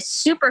gummies and it's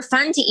super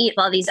fun to eat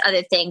all these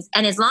other things.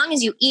 And as long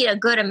as you eat a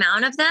good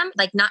amount of them,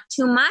 like not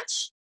too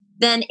much,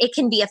 then it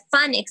can be a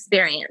fun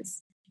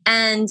experience.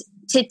 And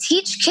to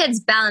teach kids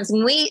balance,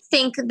 and we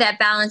think that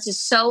balance is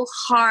so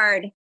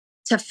hard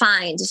to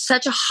find,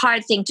 such a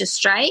hard thing to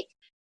strike.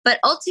 But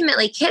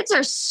ultimately, kids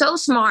are so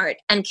smart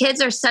and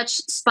kids are such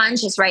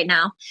sponges right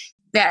now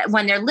that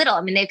when they're little,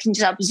 I mean, they can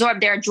just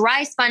absorb. They're a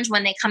dry sponge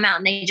when they come out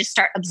and they just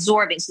start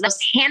absorbing. So those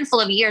handful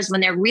of years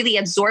when they're really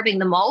absorbing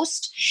the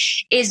most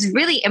is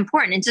really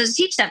important. And to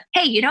teach them,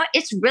 hey, you know what?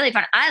 It's really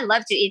fun. I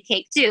love to eat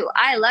cake too.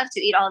 I love to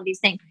eat all of these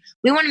things.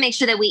 We want to make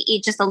sure that we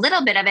eat just a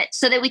little bit of it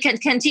so that we can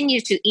continue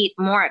to eat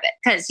more of it.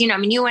 Because, you know, I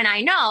mean, you and I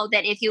know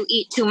that if you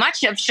eat too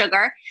much of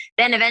sugar,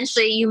 then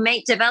eventually you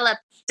may develop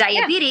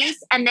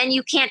diabetes and then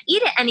you can't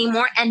eat it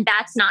anymore. And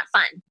that's not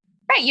fun.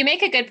 Right. You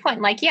make a good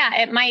point. Like,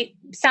 yeah, it might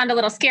sound a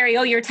little scary.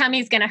 Oh, your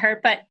tummy's going to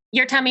hurt, but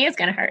your tummy is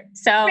going to hurt.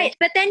 So, right.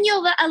 But then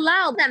you'll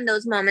allow them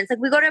those moments. Like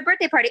we go to a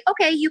birthday party.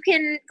 Okay, you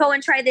can go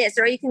and try this,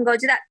 or you can go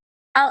do that.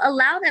 I'll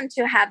allow them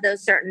to have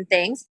those certain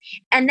things.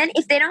 And then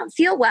if they don't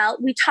feel well,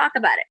 we talk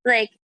about it.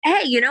 Like,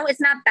 hey, you know,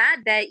 it's not bad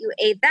that you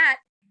ate that.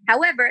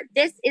 However,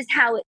 this is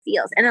how it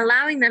feels, and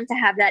allowing them to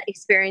have that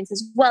experience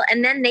as well.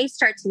 And then they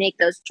start to make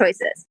those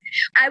choices.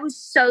 I was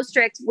so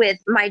strict with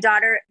my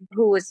daughter,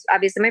 who was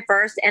obviously my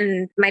first,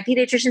 and my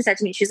pediatrician said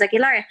to me, she's like,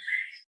 Hilaria,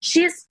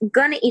 she's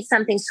going to eat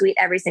something sweet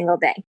every single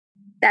day.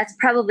 That's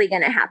probably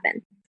going to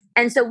happen.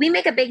 And so we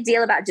make a big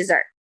deal about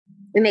dessert.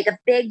 We make a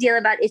big deal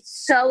about it's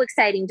so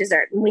exciting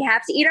dessert. And we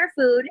have to eat our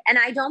food. And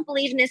I don't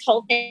believe in this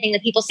whole thing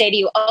that people say to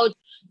you, oh,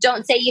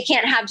 don't say you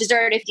can't have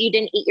dessert if you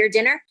didn't eat your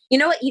dinner. You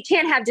know what? You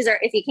can't have dessert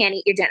if you can't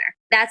eat your dinner.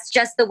 That's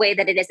just the way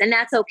that it is. And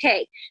that's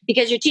okay,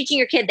 because you're teaching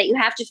your kid that you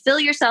have to fill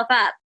yourself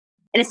up.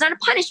 And it's not a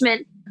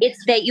punishment.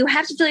 It's that you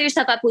have to fill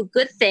yourself up with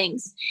good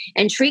things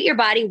and treat your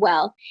body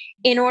well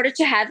in order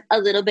to have a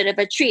little bit of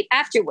a treat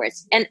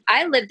afterwards. And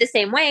I live the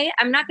same way.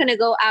 I'm not going to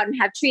go out and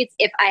have treats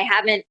if I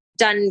haven't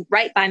done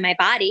right by my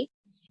body.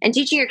 And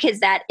teaching your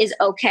kids that is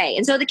okay.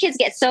 And so the kids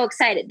get so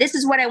excited. This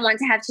is what I want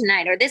to have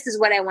tonight, or this is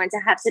what I want to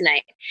have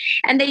tonight.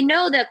 And they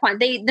know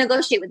they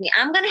negotiate with me.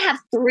 I'm going to have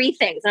 3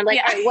 things. And I'm like,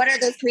 all right, what are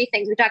those 3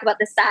 things? We talk about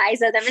the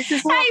size of them. It's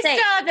this whole thing.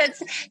 I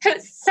saw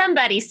that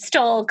somebody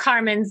stole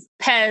Carmen's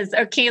Pez,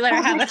 or Key let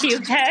her have a few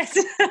Pez.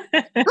 Oh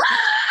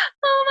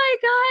my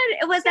God.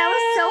 That was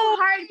so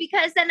hard,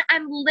 because then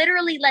I'm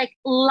literally like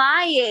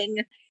lying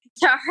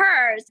to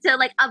her to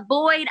like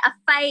avoid a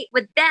fight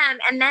with them.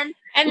 And then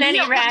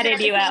he ratted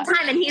you out.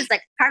 And he's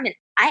like, Carmen,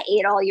 I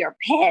ate all your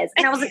Pez.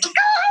 And I was like, go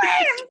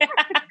away.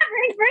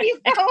 Where you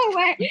go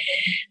away.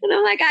 And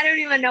I'm like, I don't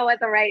even know what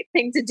the right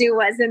thing to do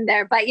was in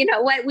there. But you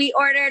know what? We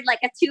ordered like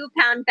a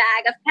 2-pound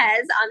bag of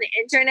Pez on the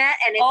internet,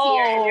 and it's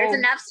here. And there's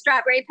enough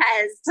strawberry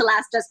Pez to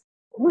last us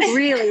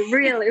really,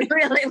 really,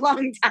 really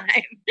long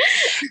time.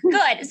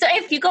 Good. So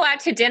if you go out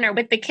to dinner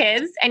with the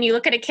kids and you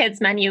look at a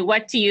kid's menu,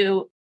 what do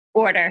you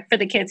order for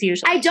the kids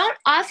usually? I don't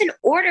often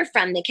order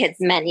from the kids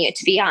menu,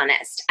 to be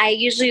honest. I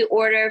usually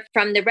order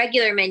from the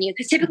regular menu,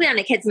 because typically on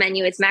the kids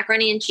menu, it's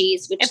macaroni and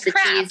cheese, which it's the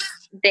crap. Cheese,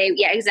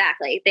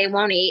 exactly. They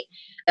won't eat.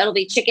 It'll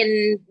be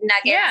chicken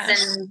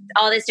nuggets and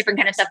all this different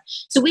kind of stuff.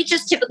 So we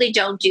just typically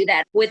don't do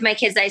that. With my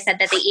kids, I said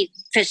that they eat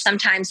fish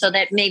sometimes, so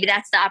that maybe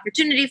that's the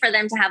opportunity for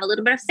them to have a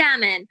little bit of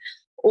salmon.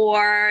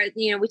 Or,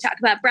 you know, we talk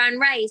about brown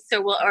rice,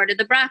 or we'll order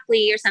the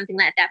broccoli or something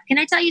like that. Can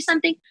I tell you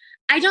something?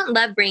 I don't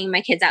love bringing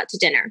my kids out to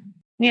dinner.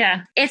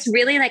 Yeah. It's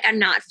really like a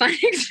not fun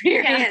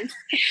experience.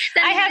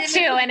 Yeah. I have 2,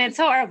 and it's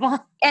horrible.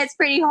 It's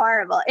pretty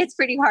horrible. It's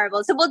pretty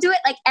horrible. So we'll do it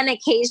like an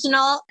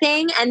occasional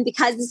thing. And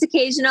because it's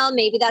occasional,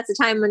 maybe that's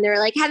a time when they're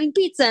like having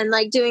pizza and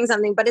like doing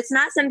something, but it's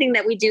not something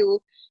that we do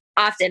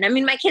often. I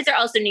mean, my kids are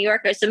also New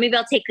Yorkers, so maybe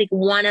I'll take like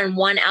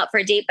 1-on-1 out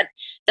for a date, but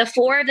the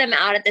 4 of them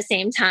out at the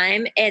same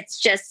time, it's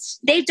just,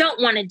 they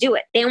don't want to do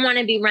it. They want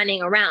to be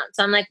running around.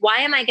 So I'm like, why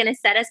am I going to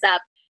set us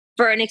up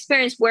for an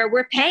experience where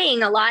we're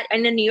paying a lot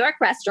in a New York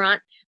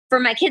restaurant for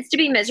my kids to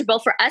be miserable,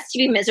 for us to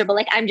be miserable?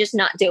 Like, I'm just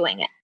not doing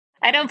it.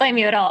 I don't blame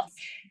you at all.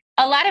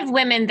 A lot of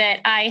women that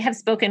I have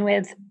spoken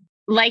with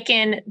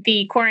liken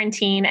the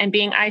quarantine and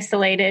being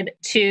isolated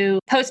to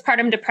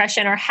postpartum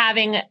depression, or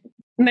having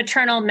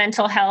maternal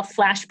mental health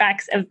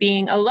flashbacks of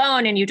being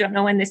alone and you don't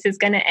know when this is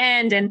going to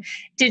end. And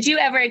did you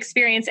ever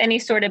experience any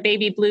sort of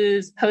baby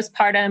blues,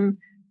 postpartum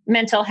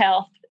mental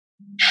health?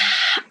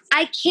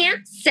 I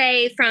can't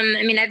say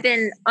I've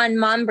been on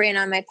Mom Brain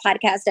on my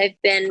podcast.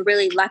 I've been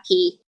really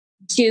lucky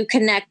to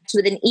connect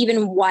with an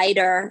even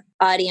wider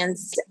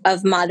audience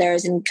of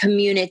mothers and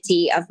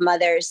community of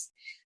mothers.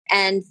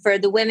 And for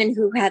the women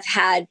who have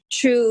had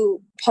true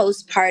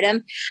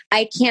postpartum,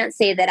 I can't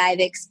say that I've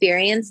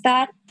experienced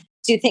that.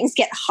 Do things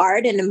get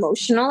hard and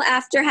emotional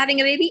after having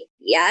a baby?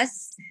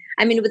 Yes.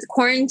 I mean, with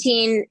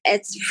quarantine,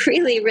 it's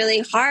really,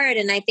 really hard.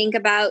 And I think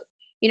about,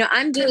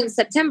 I'm due in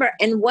September,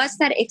 and what's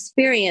that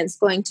experience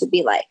going to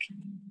be like?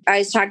 I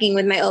was talking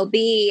with my OB.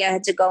 I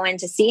had to go in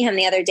to see him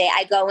the other day.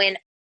 I go in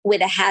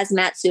with a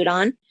hazmat suit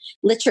on.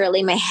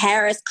 Literally, my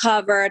hair is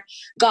covered,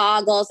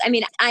 goggles. I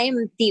mean, I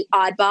am the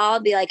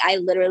oddball. Be like, I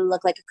literally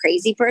look like a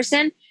crazy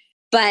person.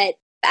 But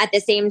at the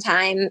same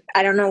time,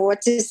 I don't know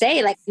what to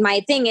say. Like,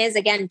 my thing is,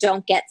 again,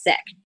 don't get sick.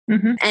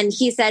 Mm-hmm. And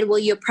he said, well,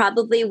 you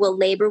probably will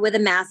labor with a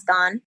mask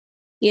on.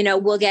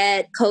 We'll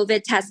get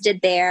COVID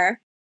tested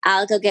there.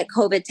 Alec will get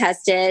COVID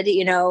tested,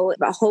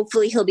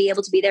 hopefully he'll be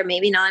able to be there.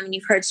 Maybe not. I mean,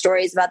 you've heard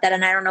stories about that,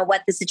 and I don't know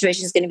what the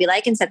situation is going to be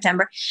like in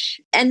September.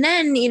 And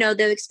then,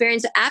 the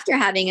experience after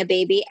having a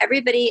baby,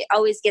 everybody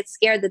always gets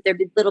scared that their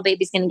little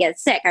baby's going to get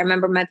sick. I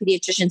remember my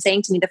pediatrician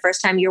saying to me the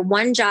first time, your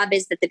one job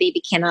is that the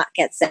baby cannot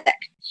get sick.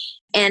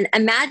 And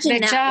imagine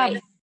Good that. job.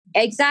 Right,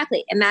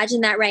 exactly.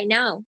 Imagine that right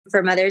now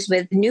for mothers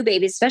with new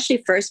babies,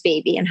 especially first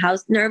baby, and how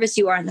nervous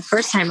you are on the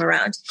first time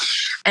around.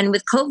 And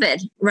with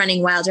COVID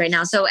running wild right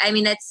now. So, I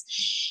mean,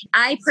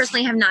 I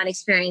personally have not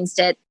experienced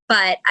it,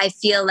 but I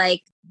feel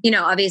like,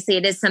 obviously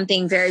it is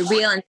something very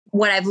real. And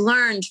what I've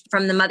learned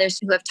from the mothers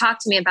who have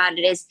talked to me about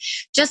it is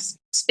just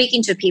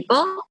speaking to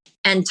people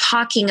and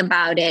talking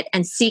about it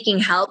and seeking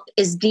help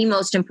is the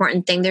most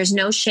important thing. There's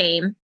no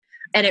shame.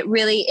 And it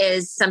really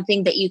is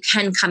something that you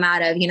can come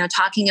out of,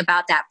 talking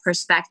about that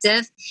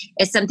perspective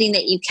is something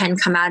that you can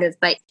come out of,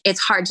 but it's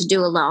hard to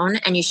do alone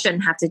and you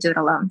shouldn't have to do it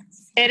alone.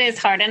 It is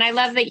hard. And I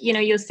love that,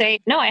 you say,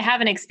 no, I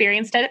haven't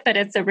experienced it, but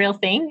it's a real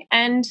thing,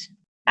 and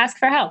ask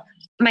for help.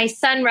 My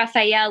son,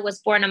 Raphael, was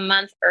born a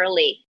month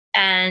early.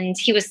 And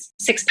he was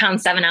 6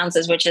 pounds, 7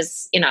 ounces, which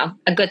is,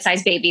 a good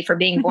sized baby for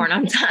being born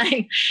on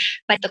time.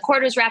 But the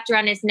cord was wrapped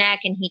around his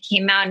neck and he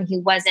came out and he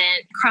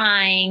wasn't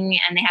crying.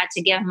 And they had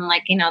to give him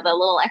the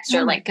little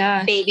extra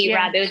baby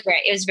wrap.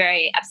 It was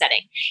very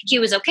upsetting. He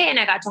was okay. And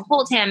I got to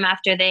hold him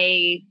after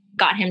they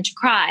got him to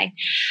cry.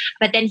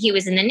 But then he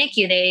was in the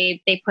NICU.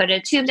 They put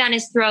a tube down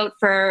his throat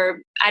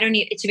for,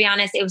 to be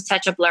honest, it was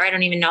such a blur. I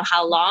don't even know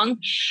how long.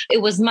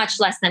 It was much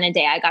less than a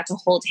day. I got to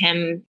hold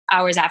him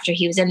hours after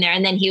he was in there.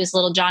 And then he was a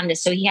little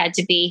jaundiced. So he had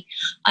to be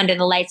under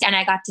the lights. And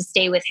I got to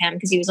stay with him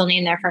because he was only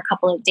in there for a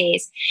couple of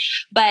days.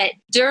 But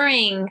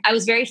I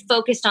was very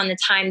focused on the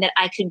time that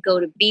I could go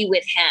to be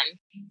with him.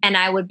 And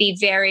I would be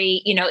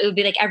very, it would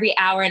be like every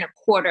hour and a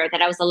quarter that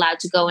I was allowed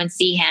to go and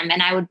see him.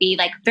 And I would be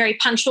like very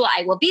punctual.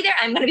 I will be there.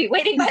 I'm going to be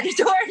waiting by the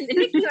door in the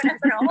NICU and I'm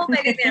going to hold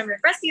my baby and I'm going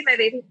to rescue my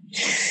baby.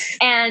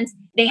 And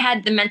they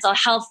had the mental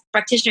health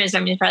practitioners,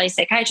 probably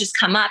psychiatrists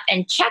come up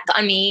and check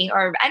on me,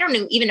 or I don't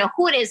even know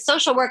who it is,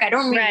 social work. I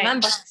don't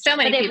remember. So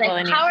many people.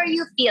 Like, how are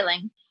you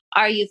feeling?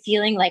 Are you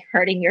feeling like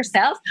hurting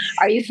yourself?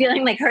 Are you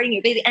feeling like hurting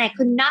your baby? And I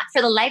could not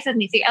for the life of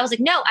me figure. I was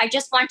like, no, I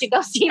just want to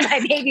go see my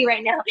baby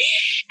right now.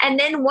 And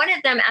then one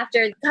of them,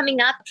 after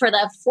coming up for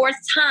the 4th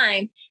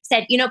time,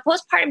 said,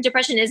 postpartum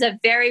depression is a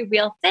very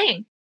real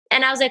thing.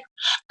 And I was like,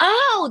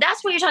 oh,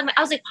 that's what you're talking about.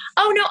 I was like,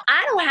 oh no,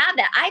 I don't have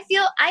that. I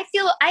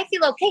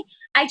feel okay.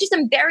 I just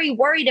am very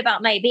worried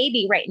about my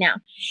baby right now.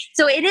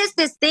 So it is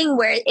this thing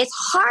where it's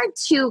hard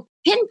to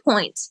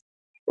pinpoint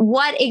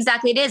what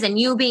exactly it is, and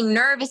you being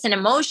nervous and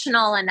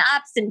emotional and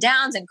ups and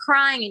downs and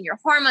crying and your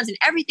hormones and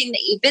everything that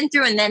you've been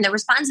through, and then the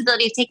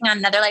responsibility of taking on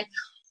another life,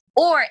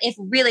 or if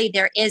really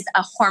there is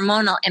a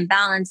hormonal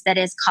imbalance that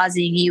is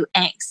causing you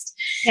angst.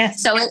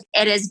 Yes. So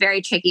it is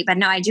very tricky. But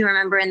no, I do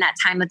remember in that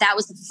time, but that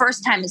was the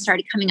first time it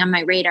started coming on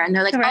my radar, and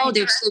they're like, right. oh,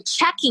 they're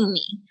checking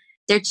me.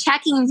 They're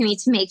checking me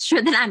to make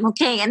sure that I'm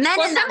okay. And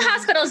then some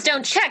hospitals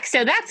don't check,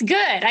 so that's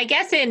good. I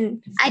guess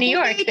in New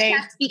York, they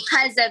checked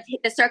because of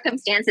the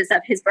circumstances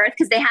of his birth,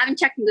 because they haven't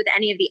checked me with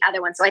any of the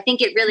other ones. So I think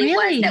it really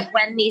was that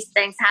when these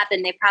things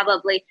happen, they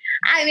probably,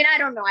 I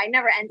don't know. I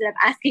never ended up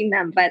asking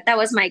them, but that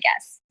was my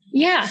guess.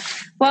 Yeah.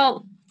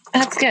 Well,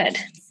 that's good.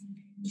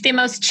 The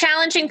most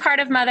challenging part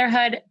of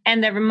motherhood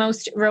and the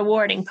most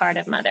rewarding part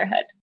of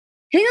motherhood.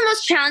 I think the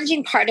most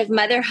challenging part of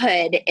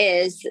motherhood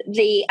is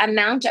the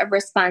amount of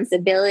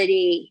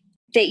responsibility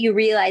that you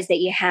realize that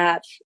you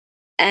have.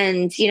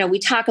 And, we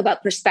talk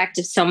about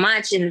perspective so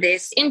much in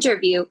this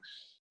interview,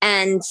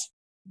 and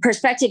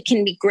perspective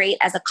can be great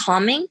as a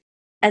calming,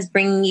 as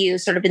bringing you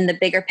sort of in the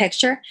bigger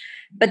picture.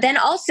 But then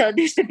also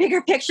there's the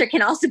bigger picture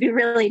can also be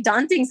really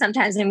daunting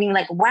sometimes. I mean,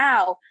 like,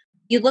 wow,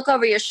 you look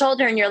over your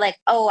shoulder and you're like,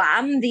 oh,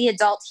 I'm the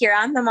adult here.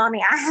 I'm the mommy.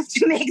 I have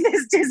to make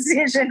this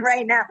decision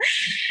right now.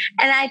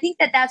 And I think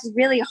that that's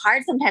really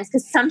hard sometimes,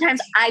 because sometimes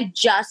I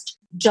just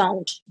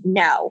don't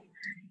know,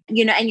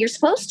 and you're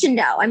supposed to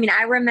know. I mean,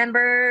 I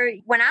remember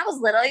when I was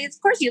little,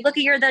 of course, you look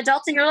at the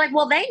adults and you're like,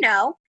 well, they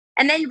know.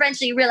 And then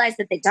eventually you realize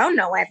that they don't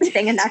know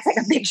everything. And that's like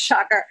a big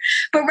shocker.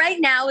 But right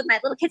now with my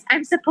little kids,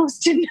 I'm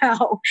supposed to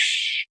know.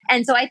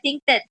 And so I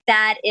think that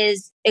that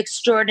is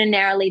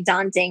extraordinarily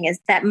daunting, is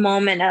that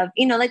moment of,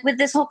 like with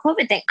this whole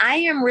COVID thing, I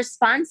am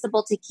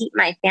responsible to keep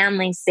my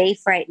family safe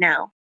right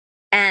now.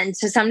 And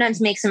to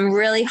sometimes make some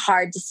really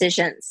hard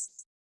decisions.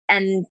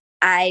 And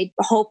I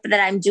hope that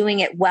I'm doing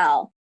it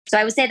well. So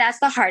I would say that's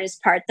the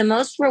hardest part. The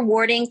most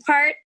rewarding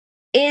part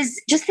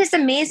is just this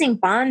amazing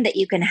bond that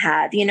you can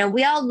have.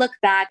 We all look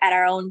back at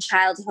our own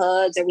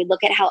childhoods, or we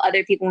look at how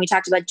other people, when we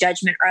talked about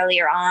judgment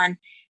earlier on,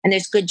 and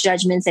there's good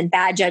judgments and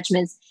bad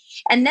judgments.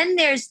 And then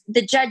there's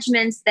the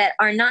judgments that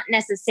are not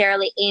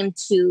necessarily aimed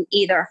to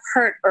either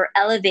hurt or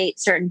elevate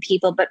certain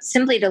people, but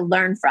simply to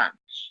learn from.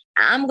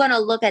 I'm going to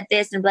look at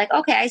this and be like,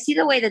 okay, I see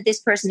the way that this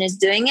person is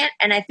doing it.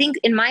 And I think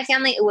in my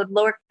family, it would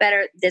work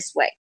better this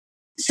way.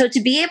 So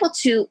to be able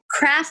to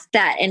craft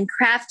that and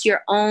craft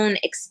your own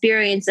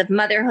experience of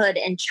motherhood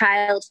and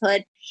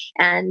childhood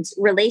and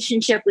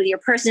relationship with your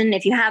person,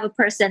 if you have a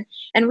person,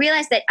 and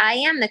realize that I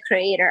am the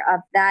creator of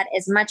that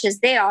as much as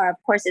they are. Of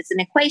course, it's an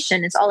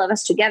equation. It's all of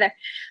us together.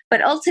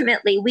 But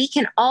ultimately, we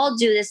can all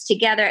do this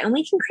together and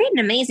we can create an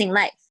amazing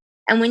life.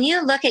 And when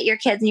you look at your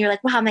kids and you're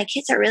like, wow, my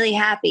kids are really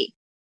happy.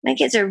 My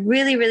kids are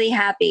really, really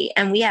happy.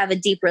 And we have a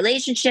deep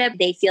relationship.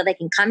 They feel they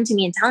can come to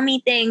me and tell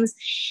me things.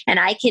 And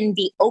I can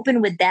be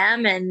open with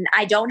them. And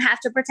I don't have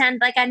to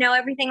pretend like I know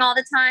everything all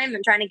the time.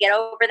 I'm trying to get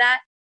over that.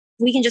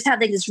 We can just have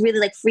like this really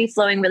like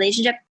free-flowing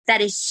relationship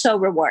that is so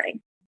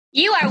rewarding.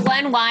 You are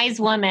one wise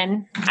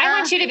woman. I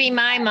want you to be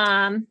my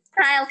mom.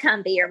 I'll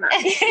come be your mom.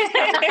 Thank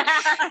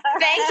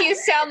you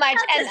so much.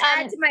 And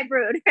add to my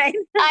brood, right?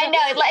 I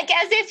know, like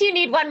as if you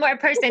need one more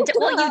person.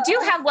 Well, you do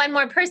have one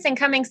more person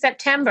coming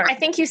September. I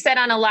think you said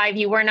on a live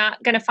you were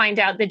not going to find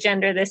out the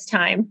gender this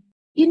time.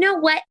 You know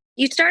what?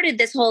 You started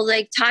this whole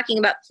like talking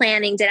about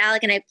planning. Did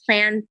Alec and I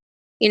plan,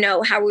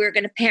 how we were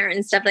going to parent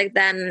and stuff like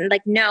that? And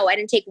like, no, I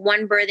didn't take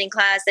one birthing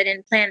class. I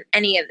didn't plan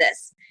any of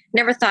this.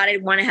 Never thought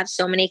I'd want to have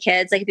so many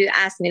kids. Like if you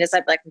asked me this,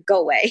 I'd be like,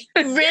 go away.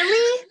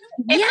 Really?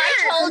 If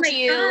I told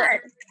you God.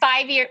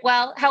 5 years,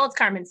 well, how old's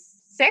Carmen?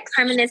 6?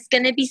 Carmen is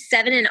going to be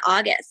 7 in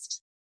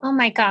August. Oh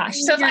my gosh.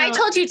 So if I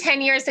told you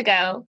 10 years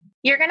ago,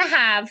 you're going to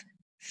have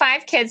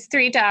 5 kids,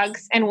 3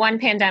 dogs, and 1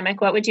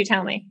 pandemic, what would you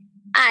tell me?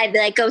 I'd be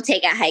like, go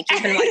take a hike.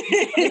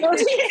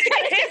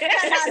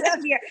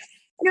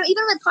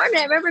 Even with Carmen,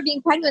 I remember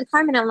being pregnant with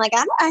Carmen. I'm like,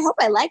 I hope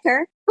I like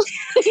her.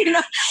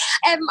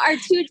 Our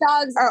 2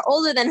 dogs are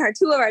older than her.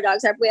 2 of our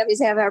dogs, we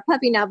obviously have our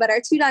puppy now, but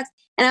our 2 dogs.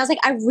 And I was like,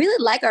 I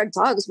really like our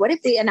dogs. What if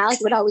and Alec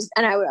would always,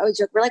 and I would always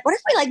joke, we're like, what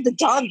if we like the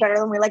dog better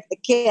than we like the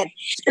kid?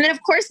 And then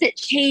of course it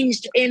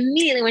changed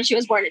immediately when she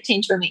was born. It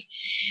changed for me.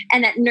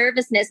 And that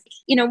nervousness,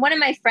 one of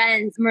my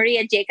friends,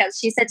 Maria Jacobs,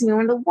 she said to me,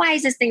 one of the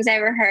wisest things I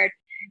ever heard,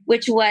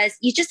 which was,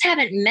 you just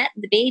haven't met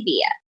the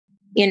baby yet.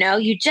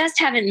 You just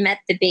haven't met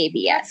the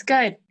baby yet. That's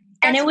good.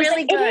 And That's it was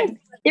really good.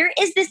 There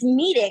is this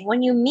meeting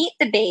when you meet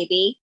the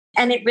baby,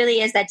 and it really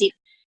is that deep.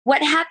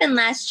 What happened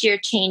last year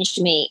changed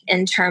me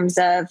in terms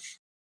of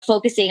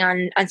focusing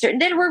on certain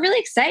that were really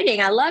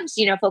exciting. I loved,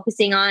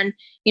 focusing on,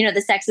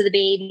 the sex of the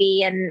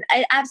baby. And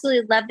I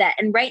absolutely love that.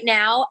 And right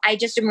now I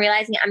just am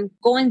realizing I'm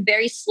going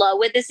very slow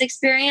with this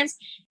experience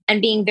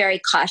and being very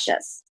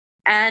cautious.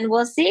 And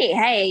we'll see.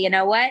 Hey, you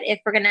know what? If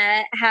we're going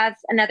to have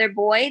another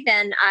boy,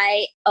 then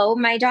I owe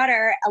my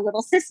daughter a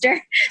little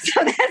sister.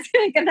 So that's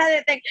like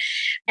another thing.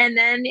 And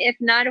then if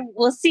not,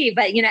 we'll see.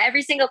 But,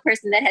 every single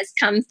person that has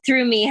come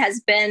through me has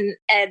been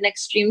an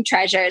extreme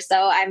treasure.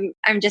 So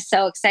I'm just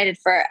so excited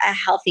for a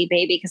healthy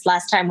baby because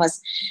last time was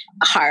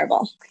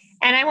horrible.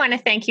 And I want to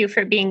thank you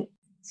for being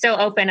so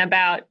open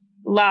about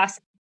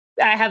loss.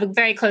 I have a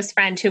very close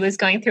friend who was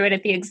going through it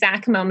at the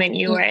exact moment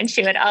you were, and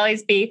she would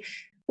always be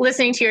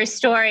listening to your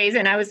stories.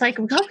 And I was like,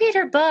 go read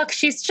her book.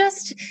 She'll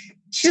just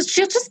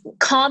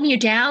calm you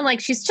down. Like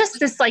she's just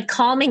this like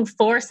calming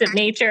force of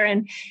nature.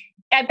 And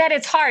I bet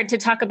it's hard to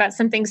talk about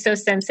something so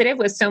sensitive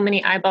with so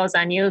many eyeballs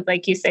on you.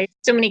 Like you say,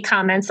 so many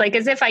comments, like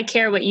as if I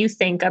care what you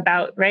think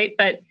about, right?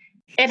 But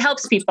it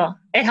helps people.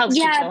 It helps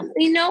people.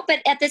 But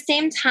at the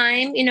same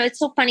time, it's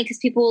so funny because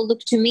people will look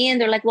to me and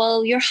they're like,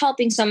 well, you're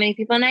helping so many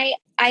people. And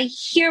I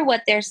hear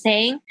what they're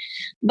saying.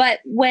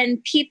 But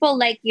when people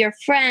like your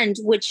friend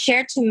would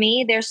share to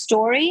me their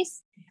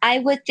stories, I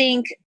would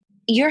think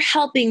you're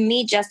helping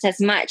me just as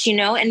much,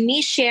 and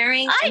me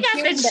sharing. I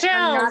got the chills.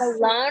 I'm not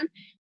alone.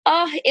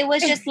 Oh, it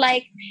was just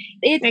like,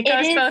 it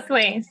goes both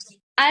ways.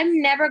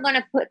 I'm never going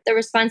to put the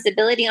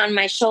responsibility on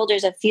my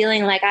shoulders of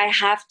feeling like I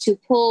have to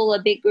pull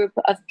a big group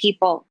of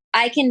people.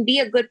 I can be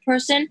a good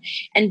person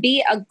and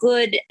be a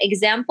good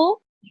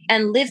example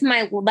and live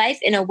my life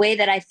in a way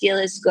that I feel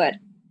is good.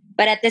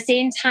 But at the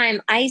same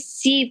time, I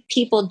see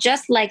people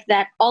just like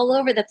that all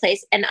over the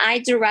place. And I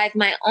derive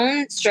my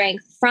own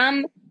strength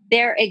from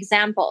their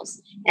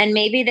examples. And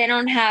maybe they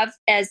don't have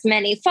as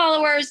many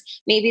followers.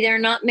 Maybe they're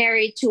not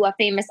married to a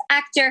famous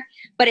actor,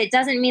 but it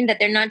doesn't mean that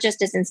they're not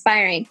just as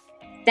inspiring.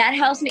 That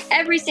helps me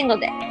every single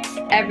day.